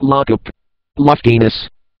 lockup, loftiness,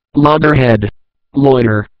 loggerhead,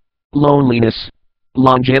 loiter, loneliness,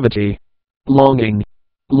 longevity, longing,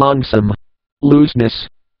 longsome, looseness,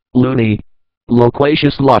 loony,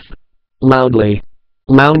 loquacious luff, loudly,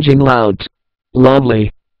 lounging loud,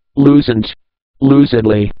 lovely, lucent,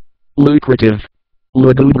 lucidly, lucrative,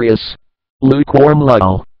 lugubrious, lukewarm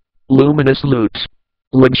lull, luminous lute,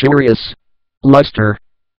 luxurious, luster,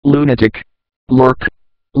 lunatic, lurk,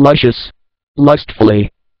 luscious, lustfully,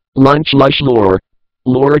 lunch lush lure,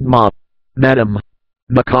 lurid mop, madam,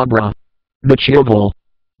 macabre, machiavel,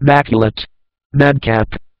 maculate, madcap,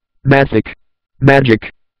 mathic,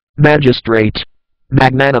 magic, magistrate,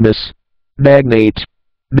 magnanimous, magnate,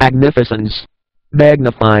 magnificence,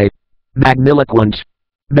 magnify, magniloquent,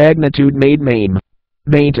 magnitude made maim,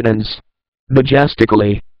 maintenance,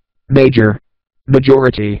 majestically, major,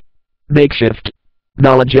 majority, makeshift,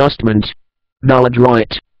 maladjustment,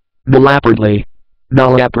 maladroit, malapropos,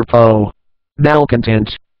 malapropos,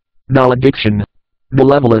 malcontent, malediction,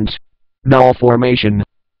 malevolent, malformation,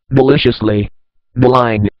 maliciously,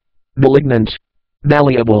 malign, malignant,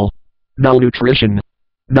 malleable, malnutrition,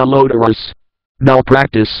 malodorous,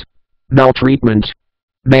 malpractice, maltreatment,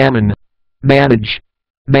 mammon, manage,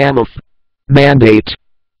 mammoth, mandate,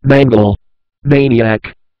 mangle, maniac,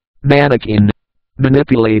 mannequin,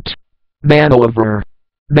 manipulate, manoeuvre,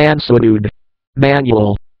 mansuetude,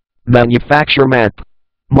 manual, manufacture map,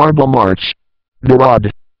 marble march,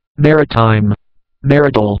 maraud, maritime,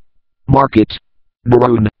 marital, market,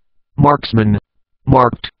 maroon, marksman,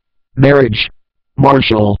 marked, marriage,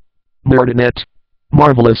 marshal, martinet,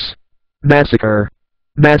 marvelous, massacre,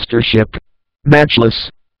 mastership, matchless,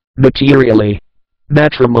 materially,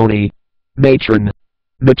 matrimony, matron,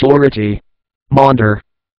 maturity, maunder,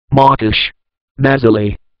 mawkish,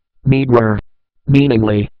 nasally, meagre,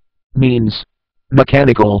 meaningly, means,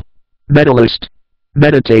 mechanical, medalist,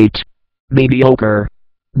 meditate, mediocre,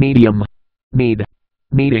 medium, mead,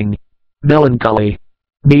 meeting, melancholy,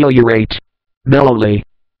 meliorate, mellowly,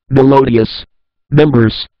 melodious,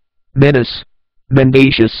 members, menace,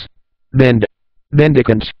 mendacious, mend,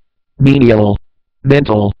 mendicant, menial,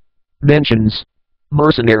 mental, mentions,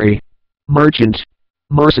 mercenary, merchant,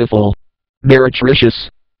 merciful, meretricious,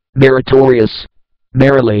 meritorious,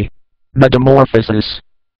 merrily, metamorphosis,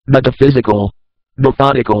 metaphysical,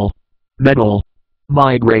 methodical, metal,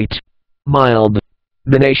 migrate, mild,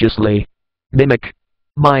 minaciously, mimic,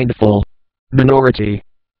 mindful, minority,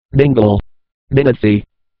 mingle, minutely,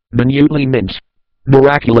 minutely mint,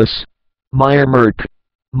 miraculous, mire murk,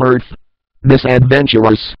 mirth,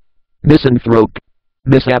 misadventurous, misanthrope,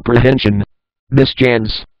 misapprehension,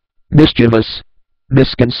 mischance, mischievous,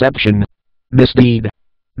 misconception, misdeed,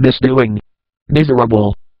 misdoing,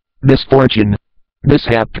 miserable, misfortune,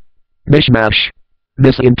 mishap, mishmash,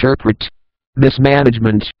 misinterpret,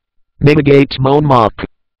 mismanagement, mitigate moan mock,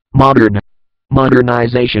 modern,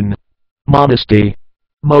 modernization, modesty,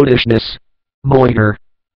 modishness, moiter,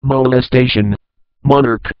 molestation,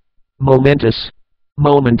 monarch, momentous,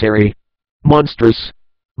 momentary, monstrous,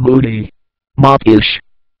 moody, mawkish,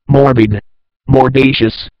 morbid,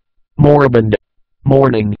 mordacious, moribund,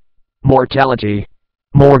 morning, mortality,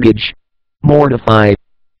 mortgage, mortify,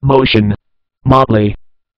 motion, motley,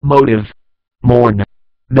 motive, mourn,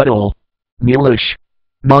 muddle, mulish,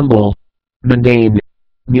 mumble, mundane,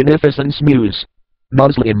 munificence muse,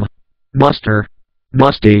 Muslim, muster,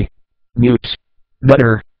 musty, mute,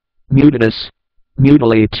 mutter, mutinous,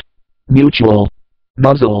 mutilate, mutual,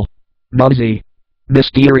 muzzle, muzzy,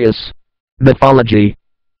 mysterious, mythology,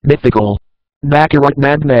 mythical, baccarat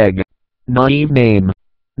madmag, naive name,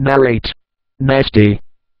 narrate, nasty,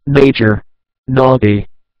 nature, naughty,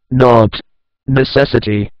 naught,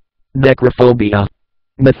 necessity, necrophobia,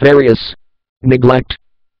 nefarious, neglect,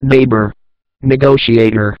 neighbor,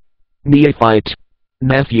 negotiator, neophyte,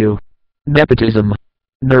 nephew, nepotism,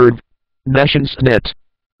 nerve, nescience net,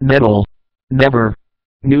 nettle, never,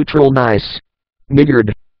 neutral nice,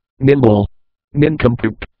 niggard, nimble,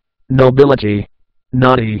 nincompoop, nobility,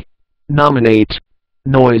 naughty, nominate,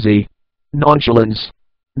 noisy, nonchalance,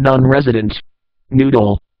 non-resident,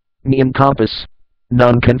 noodle, encompass,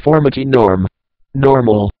 nonconformity norm,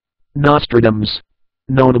 normal, Nostradamus,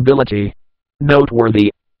 notability,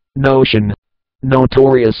 noteworthy, notion,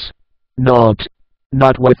 notorious, not,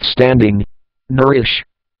 notwithstanding, nourish,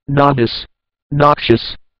 novice,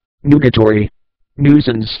 noxious, nugatory,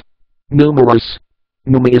 nuisance, numerous,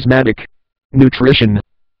 numismatic, nutrition,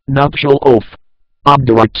 nuptial oath,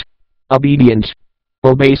 obdurate, obedient,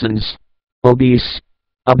 obeisance, obese,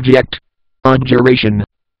 object, abjuration,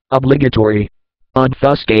 obligatory,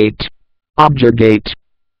 obfuscate, objurgate,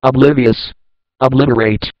 oblivious,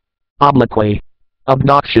 obliterate, obloquy,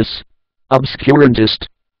 obnoxious, obscurantist,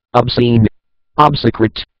 obscene,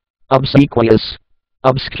 obsecrete, obsequious,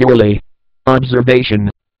 obscurely, observation,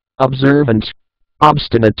 observant,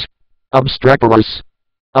 obstinate, obstreperous,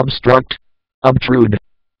 obstruct, obtrude,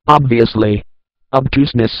 obviously,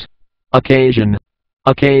 obtuseness, occasion,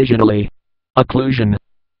 occasionally, occlusion,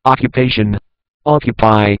 occupation,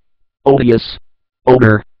 occupy, odious,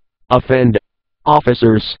 odor, offend,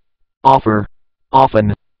 officers, offer,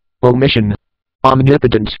 often, omission,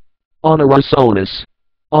 omnipotent, onerous onus,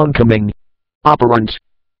 oncoming, operant,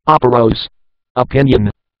 operos, opinion,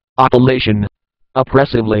 appellation,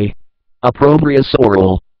 oppressively, opprobrious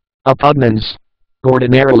oral, oppugnance,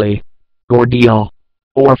 ordinarily, ordeal,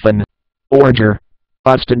 orphan, order,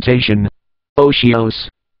 ostentation, otiose,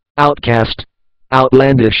 outcast,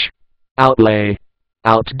 outlandish, outlay,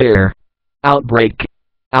 outdare, outbreak,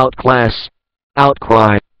 outclass,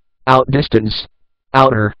 outcry, outdistance,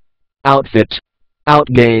 outer, outfit,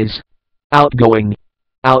 outgaze, outgoing,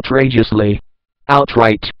 outrageously,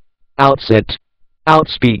 outright, outset,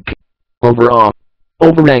 outspeak, overawe,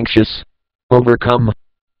 overanxious, overcome,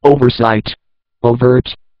 oversight,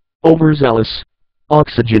 overt, overzealous,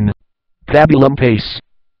 oxygen, pabulum pace,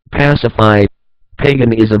 pacify,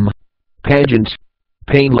 paganism, pageant,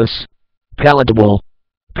 painless, palatable,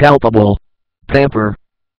 palpable, pamper,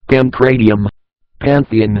 pancratium,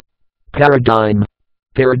 pantheon, paradigm,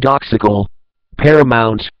 paradoxical,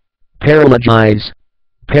 paramount, paralogize,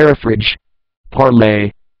 paraphrage,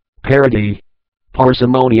 parlay, parody,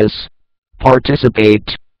 parsimonious,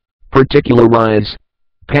 participate, particularize,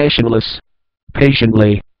 passionless,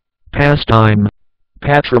 patiently, pastime,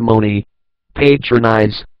 patrimony,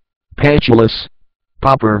 patronize, patulous,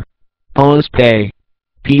 pauper, pause pay,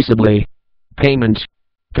 peaceably, payment,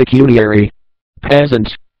 pecuniary,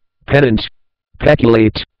 peasant, pedant,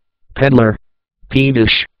 peculate, peddler,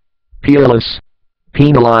 peevish, peerless,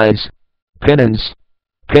 penalize, penance,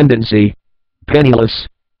 pendency, penniless,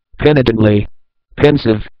 penitently,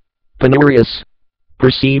 pensive, penurious,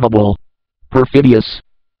 perceivable, perfidious,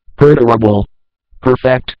 perdurable,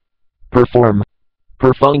 perfect, perform,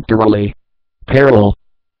 perfunctorily, peril,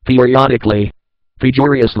 periodically,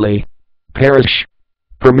 pejoriously, perish,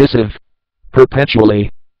 permissive,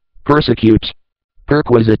 perpetually, persecute,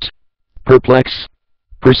 perquisite, perplex,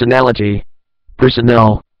 personality,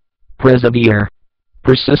 personnel, persevere,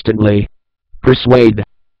 persistently, persuade,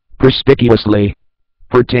 perspicuously,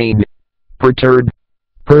 pertain, perturb,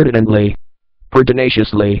 pertinently,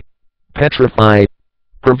 pertinaciously, petrify,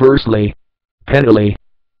 perversely, pettily,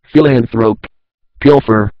 philanthrope,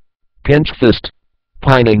 pilfer, pinch fist,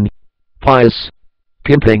 pining, pious,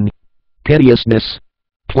 pimping, piteousness,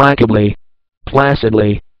 placably,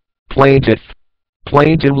 placidly, plaintiff,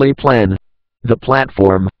 plaintively plan, the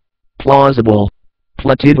platform, plausible,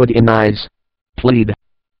 platitudinize, plead,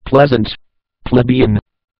 pleasant, plebeian,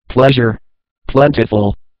 pleasure,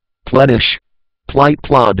 plentiful, plenish, plight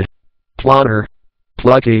plod, plotter,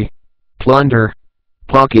 plucky, plunder,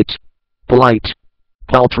 pocket, polite,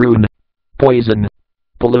 poltroon, poison,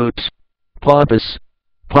 pollute, pompous,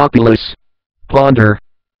 populous, ponder,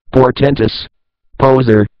 portentous,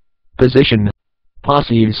 poser, position,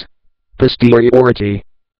 posses, posteriority,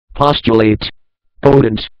 postulate,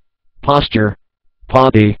 potent, posture,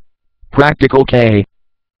 potty, practical K,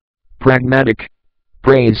 pragmatic,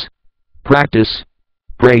 praise, practice,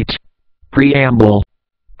 prate, preamble,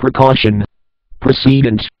 precaution,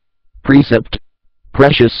 precedent, precept,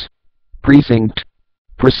 precious, precinct,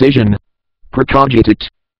 precision, precogitate,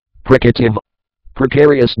 precative,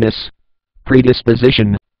 precariousness,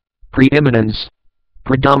 predisposition, preeminence,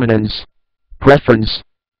 predominance, preference,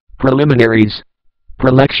 preliminaries,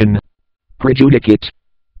 prelection, prejudicate,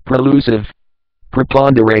 prelusive,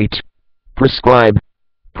 preponderate, prescribe,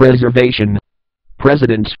 preservation,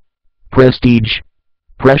 president, prestige,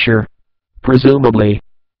 pressure, presumably,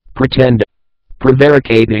 pretend,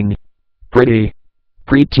 prevaricating, pretty,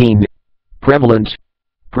 preteen, prevalent,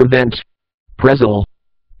 prevent, presel,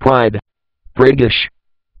 pride, priggish,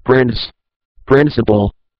 prince,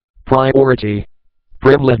 principle, priority,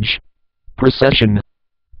 privilege, procession,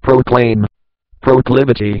 proclaim,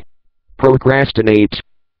 proclivity, procrastinate,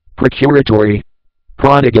 procuratory,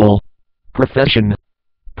 prodigal, profession,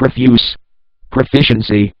 profuse,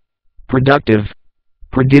 proficiency, productive,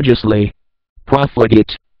 prodigiously,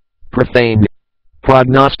 profligate, profane,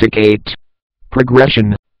 prognosticate,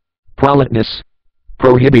 progression, proliteness,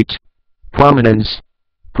 prohibit, prominence,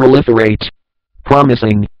 proliferate,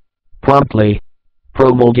 promising, promptly,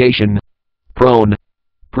 promulgation, prone,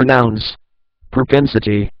 pronounce,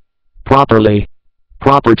 propensity, properly,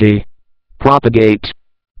 property, propagate,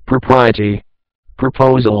 propriety,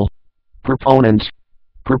 proposal, proponent,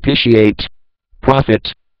 propitiate,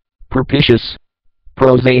 profit, propitious,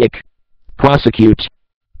 prosaic, prosecute,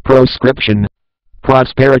 proscription,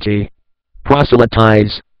 prosperity,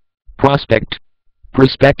 proselytize, prospect,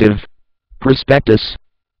 prospective, prospectus,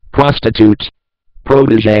 prostitute,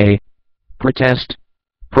 protege, protest,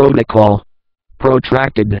 protocol,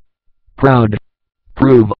 protracted, proud,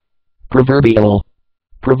 prove, proverbial,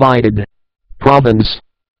 provided, province,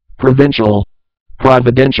 provincial,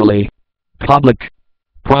 providentially, public,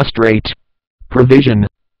 prostrate, provision,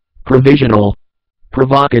 provisional,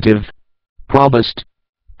 provocative, provost,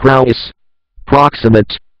 prowess,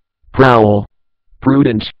 proximate, prowl,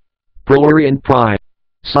 prudent, prurient pry,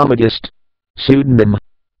 summitist, pseudonym,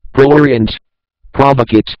 prurient,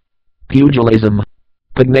 provocate, pugilism,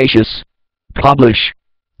 pugnacious, publish,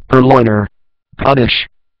 purloiner, punish,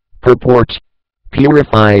 purport,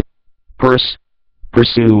 purify, purse,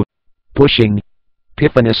 pursue, pushing,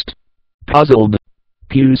 piffonist, puzzled,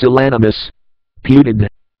 pusillanimous, puted,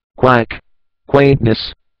 quack,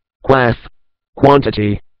 quaintness, quaff,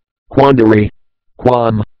 quantity, quandary,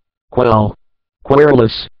 qualm, quell,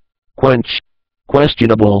 querulous, quench,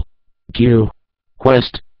 questionable, cue,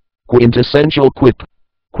 quest, quintessential quip,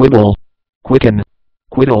 quibble, quicken,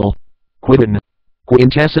 quiddle, quibben,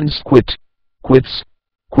 quintessence quit, quits,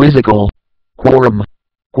 quizzical, quorum,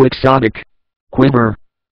 quixotic, quiver,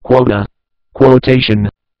 quota, quotation,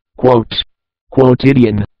 quote,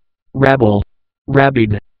 quotidian, rabble,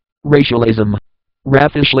 rabid, racialism,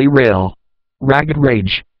 raffishly rail, ragged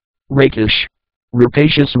rage, rakish,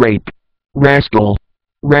 rapacious rape, rascal,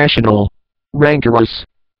 rational, rancorous,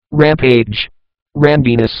 rampage,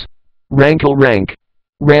 rambiness, rankle rank,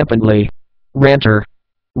 rampantly, ranter,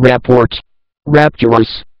 rapport,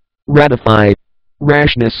 rapturous, ratify,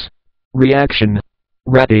 rashness, reaction,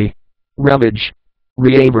 ratty, ravage,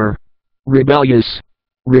 reaver, rebellious,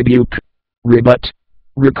 rebuke, rebut,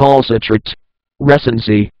 recalcitrant,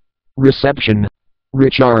 recency, reception,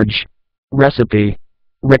 recharge, recipe,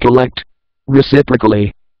 recollect,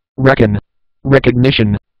 reciprocally, reckon,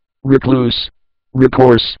 recognition, recluse,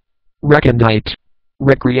 recourse, recondite,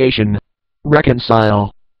 recreation,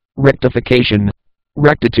 reconcile, rectification,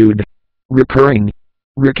 rectitude, recurring,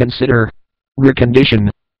 reconsider, recondition,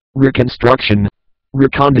 reconstruction,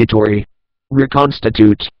 reconditory,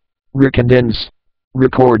 reconstitute, recondense,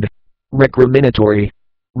 record, recriminatory,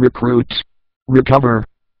 recruit, recover,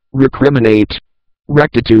 recriminate,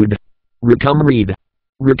 rectitude, recumreed,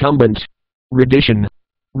 recumbent, redition,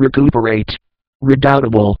 recuperate,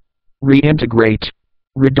 redoubtable, reintegrate,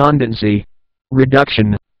 redundancy,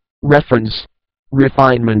 reduction, reference,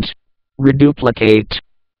 refinement, reduplicate,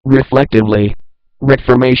 reflectively,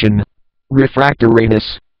 reformation,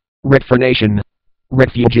 refractoriness, refrenation,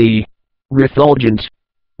 refugee, refulgent,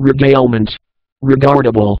 regalement,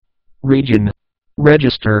 regardable, region,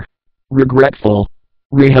 register, regretful,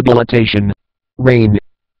 rehabilitation, rein,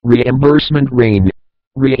 reimbursement rein,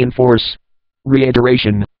 reinforce,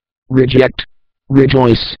 reiteration, reject,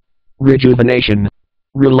 rejoice, rejuvenation,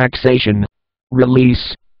 relaxation,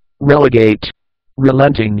 release, relegate,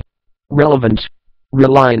 relenting, relevant,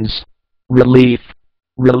 reliance, relief,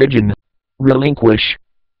 religion, relinquish,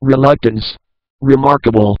 reluctance,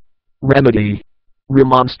 remarkable, remedy,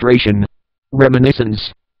 remonstration,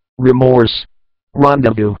 reminiscence, remorse,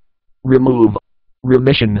 rendezvous, remove,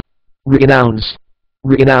 remission, renounce,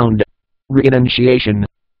 renowned, renunciation,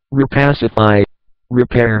 repacify,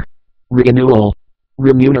 repair, renewal,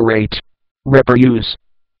 remunerate, reperuse,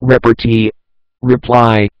 repartee,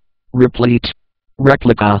 reply, replete,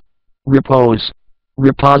 replica, repose,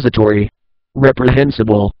 repository,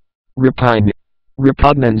 reprehensible, repine,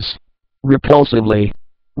 repugnance, repulsively,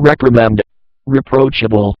 reprimand,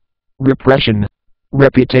 reproachable, repression,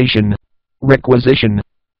 reputation, requisition,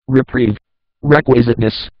 reprieve,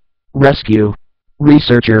 requisiteness, rescue,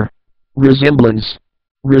 researcher, resemblance,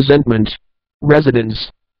 resentment,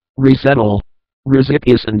 residence, resettle,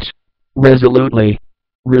 recipient, resolutely,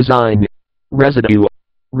 resign, residue,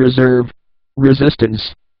 reserve,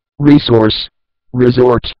 resistance, resource,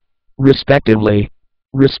 resort, respectively,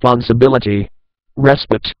 responsibility,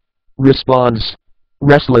 respite, response,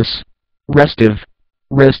 restless, restive,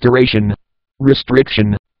 restoration,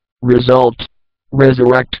 restriction, result,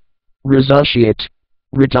 resurrect, resuscitate,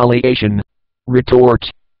 retaliation, retort,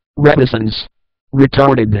 reticence,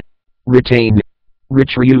 retarded, retain,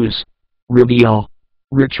 retrieve, reveal,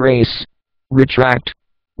 retrace, retract,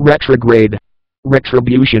 retrograde,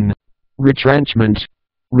 retribution, retrenchment,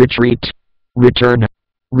 retreat, return,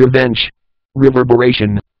 revenge,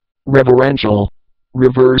 reverberation, reverential,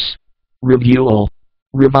 reverse, reviewal,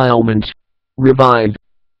 revilement, revive,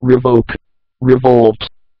 revoke, revolt,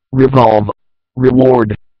 revolve,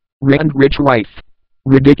 reward, rend rich rife,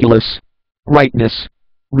 ridiculous, rightness,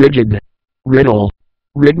 rigid, riddle,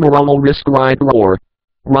 rigmarole risk ride roar,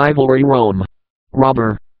 rivalry Rome,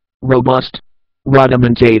 robber, robust,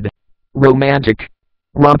 rudimentade, romantic,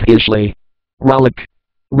 rompishly, rollick,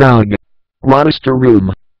 rug, roster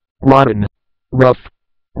room, rotten, rough,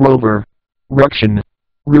 rover, ruction,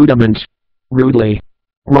 rudiment, rudely,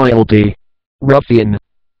 royalty, ruffian,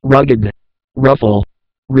 rugged, ruffle,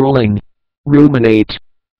 ruling, ruminate,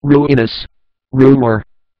 ruinous, rumor,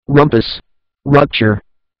 rumpus, rupture,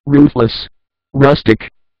 ruthless, rustic,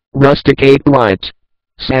 rusticate right,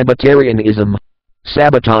 Sabbatarianism,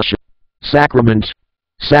 sabotage, sacrament,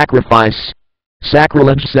 sacrifice,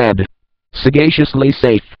 sacrilege sad, sagaciously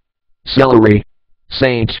safe, celery,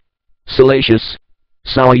 saint, salacious,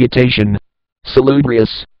 salutation,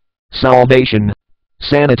 salubrious, salvation,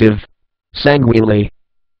 sanative, sanguinely,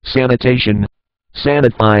 sanitation,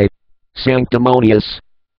 sanify, sanctimonious,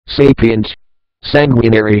 sapient,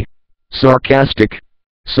 sanguinary, sarcastic,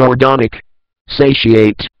 sardonic,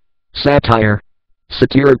 satiate, satire,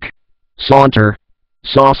 satiric, saunter,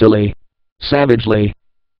 saucily, savagely,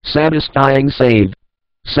 satisfying save,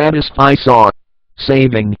 satisfy saw,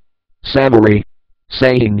 saving, savory,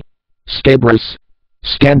 saying, scabrous,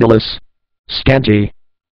 scandalous, scanty,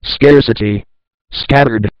 scarcity,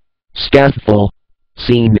 scattered, scathful,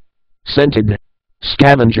 seen, scented,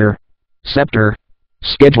 scavenger, scepter,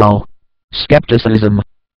 schedule, skepticism,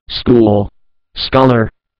 school, scholar,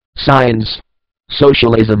 science,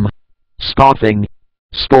 socialism, scoffing,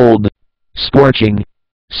 scold, scorching,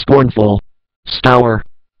 scornful, scour,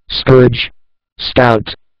 scourge,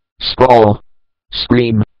 scout, scrawl,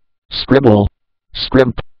 scream, scribble,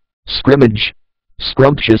 scrimp, scrimmage,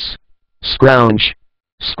 scrumptious, scrounge,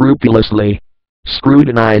 scrupulously,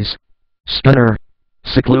 scrutinize, stunner,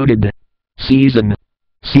 secluded, season,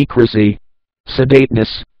 secrecy,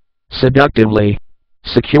 sedateness, seductively,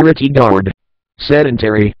 security guard,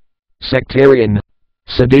 sedentary, sectarian,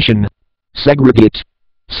 sedition, segregate,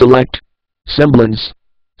 select, semblance,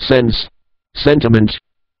 sense, sentiment,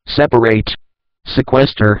 separate,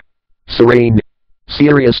 sequester, serene,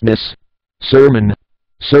 seriousness, sermon,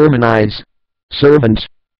 sermonize, servant,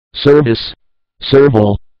 service,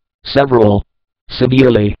 serval, several,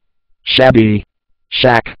 severely, shabby,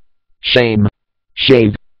 shack, shame,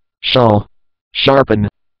 shave, shawl, sharpen,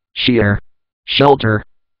 shear, shelter,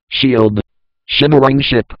 shield, shimmering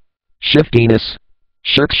ship, shiftiness,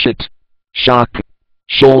 shirkshit, shock,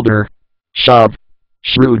 shoulder, shove,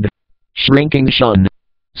 shrewd, shrinking shun,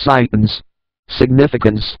 sightens,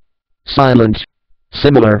 significance, silent,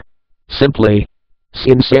 similar, simply,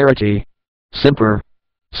 sincerity, simper,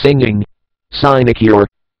 singing, sinecure,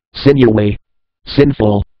 sinewy,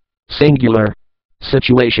 sinful, singular,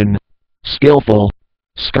 situation, skillful,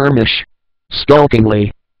 skirmish,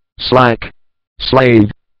 skulkingly, slack,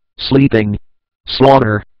 slave, sleeping,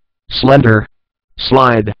 slaughter, slender,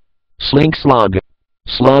 slide, slink slug,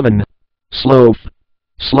 sloven, sloth,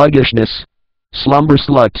 sluggishness, slumber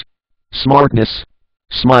slut, smartness,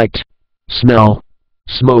 smite, smell,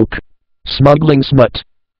 smoke, smuggling smut,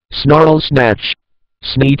 snarl snatch,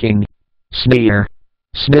 sneaking, sneer,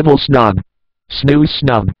 snivel snub, snooze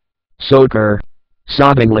snub, soaker,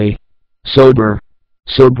 sobbingly, sober,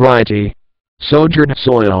 sobriety, sojourn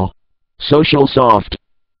soil, social soft,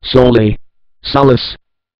 solely, solace,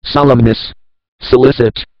 solemnness,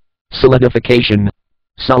 solicit, solidification,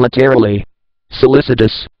 solitarily,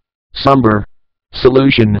 solicitous, somber,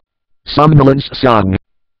 solution, somnolence song,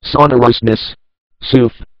 sonorousness,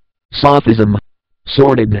 sooth, sophism,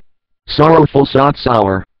 sordid, sorrowful sot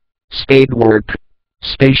sour, spade work,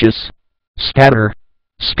 spacious, scatter,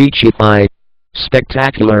 speechify,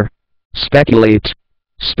 spectacular, speculate,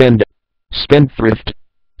 spend, spendthrift,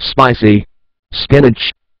 spicy,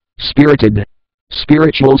 spinach, spirited,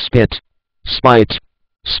 spiritual spit, spite,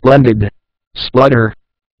 splendid, splutter,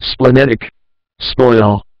 splenetic,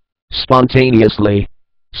 spoil, spontaneously,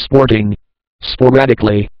 sporting,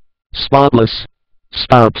 sporadically, spotless,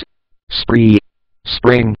 spout, spree,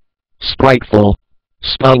 spring, spriteful,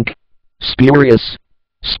 spunk, spurious,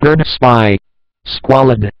 spurn spy,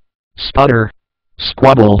 squalid, sputter,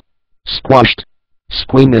 squabble, squashed,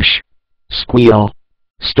 squeamish, squeal,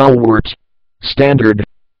 stalwart, standard,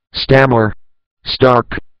 stammer,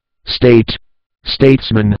 stark, state,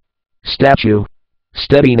 statesman, statue,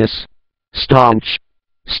 steadiness, staunch,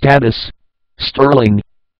 status, sterling,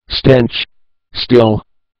 stench, still,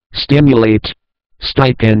 stimulate,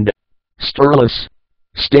 stipend, stirless,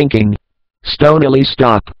 stinking, stonily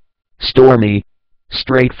stop, stormy,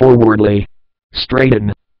 straightforwardly,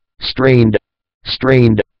 straighten, strained,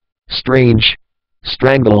 strained, strange,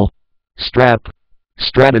 strangle, strap,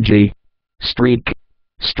 strategy, streak,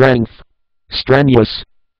 strength, strenuous,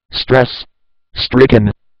 stress,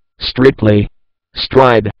 stricken, strictly,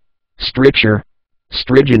 stride, stricture,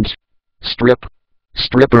 stringent, strip,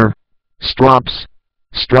 stripper, strops,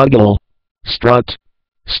 struggle, strut,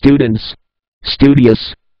 students,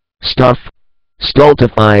 studious, stuff,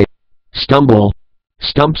 stultify, stumble,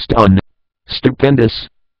 stumpstun, stupendous,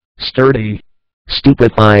 sturdy,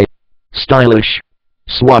 stupefy, stylish,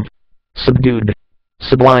 swab, subdued,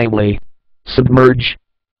 sublimely, submerge,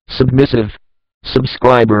 submissive,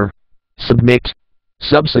 subscriber, submit,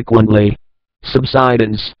 subsequently,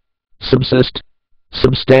 subsidence, subsist,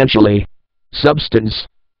 substantially, substance,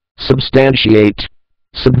 substantiate,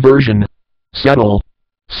 subversion, settle,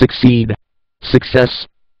 succeed, success,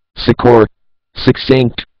 succor,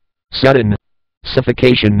 succinct, sudden,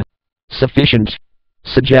 suffocation, sufficient,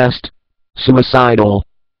 suggest, suicidal,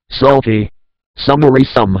 salty, summary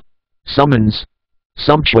sum, summons,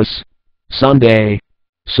 sumptuous, Sunday,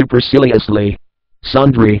 superciliously,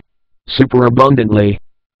 sundry, superabundantly,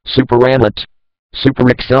 superannuate,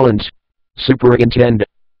 superexcellent, superintend,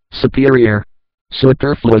 superior,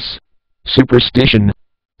 superfluous, superstition,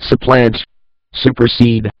 supplant,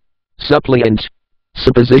 supersede, suppliant,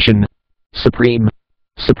 supposition, supreme,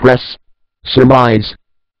 suppress, surmise,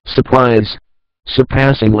 surprise,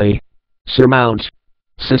 surpassingly, surmount,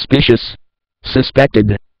 suspicious,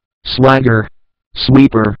 suspected, swagger,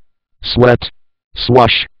 sweeper, sweat,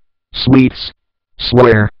 swash, sweets,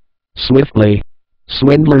 swear, swiftly,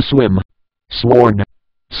 swindler swim, sworn,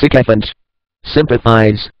 sycophant,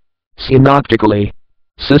 sympathize, synoptically,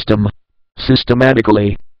 system,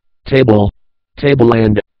 systematically, table,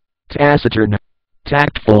 tableland, taciturn,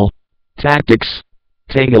 tactful, tactics,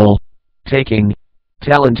 tagle, taking,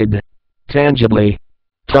 talented, tangibly,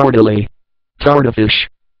 tardily, tardifish,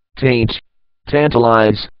 taint,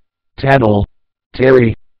 tantalize, tattle,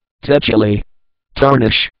 tarry, tetchily,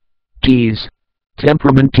 tarnish, tease,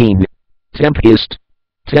 temperamentine, tempest,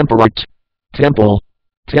 temperate, temple,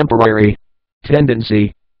 temporary,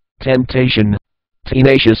 tendency, temptation,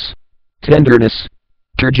 tenacious, tenderness,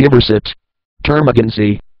 tergiversate,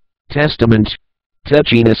 termagancy, testament,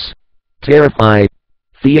 touchiness, terrify,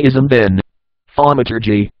 theism then,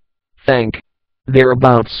 thaumaturgy, thank,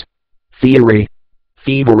 thereabouts, theory,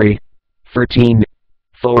 thievery, 13,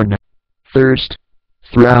 thorn, thirst,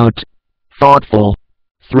 throughout, thoughtful,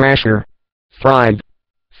 thrasher, thrive,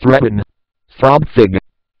 threaten, throb fig,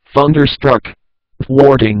 thunderstruck,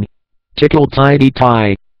 thwarting, tickle tidy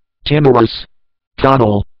tie, timorous,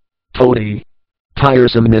 toddle, toady,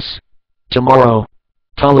 tiresomeness, tomorrow,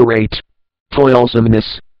 tolerate,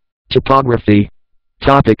 toilsomeness, topography,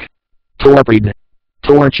 topic, torpid,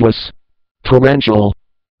 tortuous, torrential,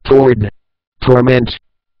 toward, torment,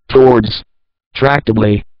 towards,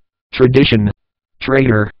 tractably, tradition,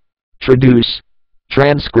 traitor, traduce,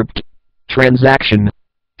 transcript, transaction,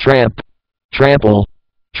 tramp, trample,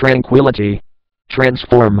 tranquility,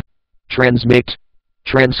 transform, transmit,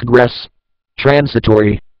 transgress,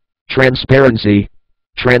 transitory, transparency,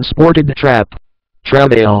 transported trap,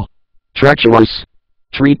 travail, treacherous,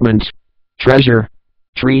 treatment, treasure,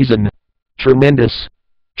 treason, tremendous,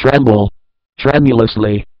 tremble,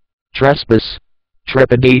 tremulously, trespass,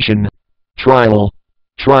 trepidation, trial,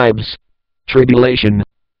 tribes, tribulation,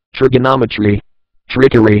 trigonometry,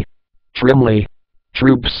 trickery, trimly,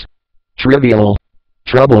 troops, trivial,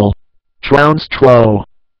 trouble, trounce tro,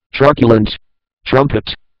 truculent,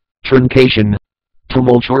 trumpet, truncation,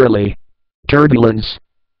 tumultuarily, turbulence,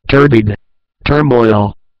 turbid,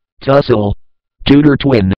 turmoil, tussle, tutor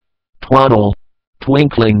twin, twaddle,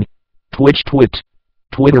 twinkling, twitch twit,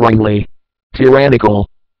 twitteringly, tyrannical,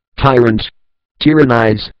 tyrant,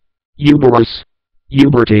 tyrannize, uberous,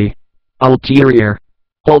 uberty, ulterior,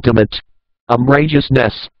 ultimate,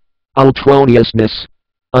 umbrageousness, ultroniousness,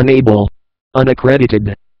 unable,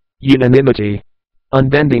 unaccredited, unanimity,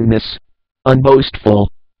 unbendingness, unboastful,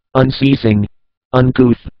 unceasing,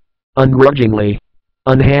 uncouth, ungrudgingly,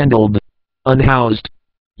 unhandled, unhoused,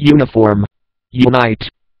 uniform, unite,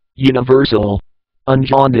 universal,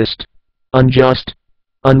 unjaundiced, unjust,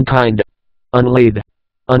 unkind, unlaid,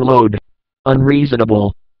 unload,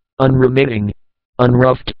 unreasonable, unremitting,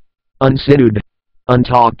 unroughed, unsinewed,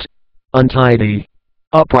 untaught, untidy,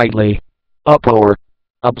 uprightly, uproar,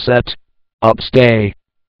 upset, upstay,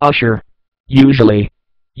 usher, usually,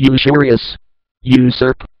 usurious,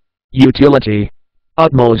 usurp, utility,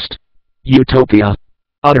 utmost, utopia,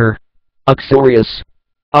 utter, uxorious,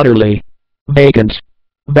 utterly, vacant,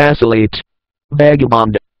 vacillate,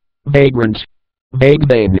 vagabond, vagrant,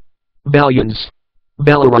 vagbane, valiance,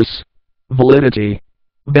 valorous, validity,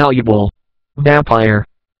 valuable, vampire,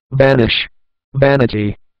 vanish,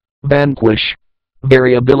 vanity, vanquish,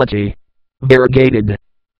 variability, variegated,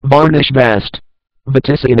 varnish vast,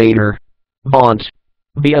 vaticinator, vaunt,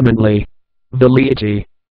 vehemently, velleity,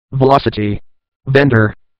 velocity,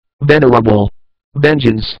 vendor, venerable,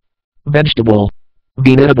 vengeance, vegetable,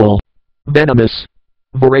 venable, venomous,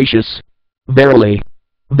 voracious, verily,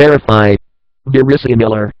 verify,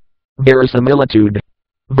 verisimilar, verisimilitude,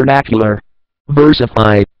 vernacular,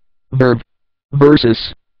 versify, verve,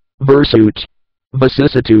 versus, versute,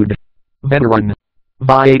 vicissitude, veteran,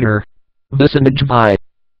 viator, vicinage vi,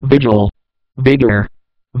 vigil, vigor,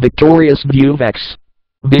 victorious view vex,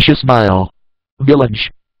 vicious vile,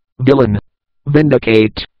 village, villain,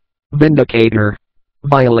 vindicate, vindicator,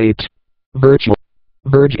 violate, virtue,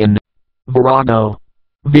 virgin, virago,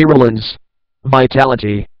 virulence,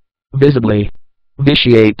 vitality, visibly,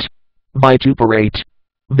 vitiate, vituperate,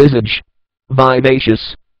 visage,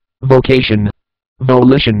 vivacious, vocation,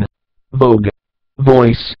 volition, vogue,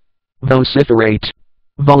 voice, vociferate,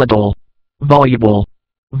 volatile, voluble,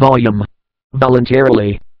 volume,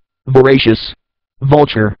 voluntarily, voracious,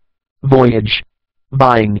 vulture, voyage,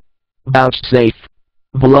 buying, vouchsafe,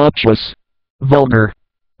 voluptuous, vulgar,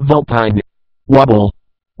 vulpine, wobble,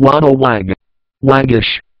 waddle wag,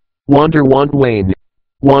 waggish, wander want wane,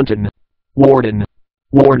 wanton, warden,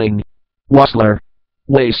 warning, wassler,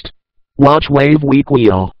 waste, watch wave weak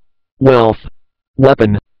wheel, wealth,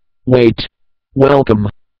 weapon, weight, welcome,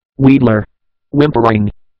 wheedler, whimpering,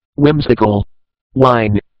 whimsical,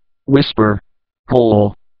 wine, whisper,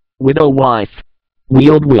 whole, widow wife,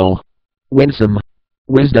 wield will, winsome,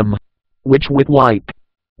 wisdom, witch with wipe,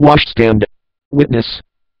 washstand, witness,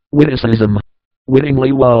 witticism,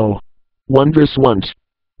 wittingly woe, wondrous want,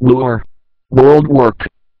 lure, world work,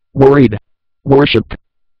 worried, worship,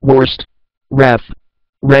 worst, wrath,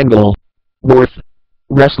 wrangle, worth,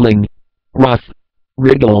 wrestling, wrath,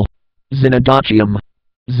 wriggle, zinadachium,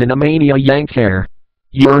 zinamania yank hair,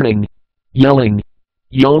 yearning, yelling,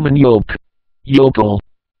 yeoman yoke, yokel,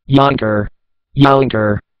 yonker,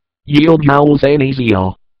 yonker, yield yowls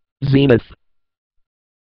anesial, zenith,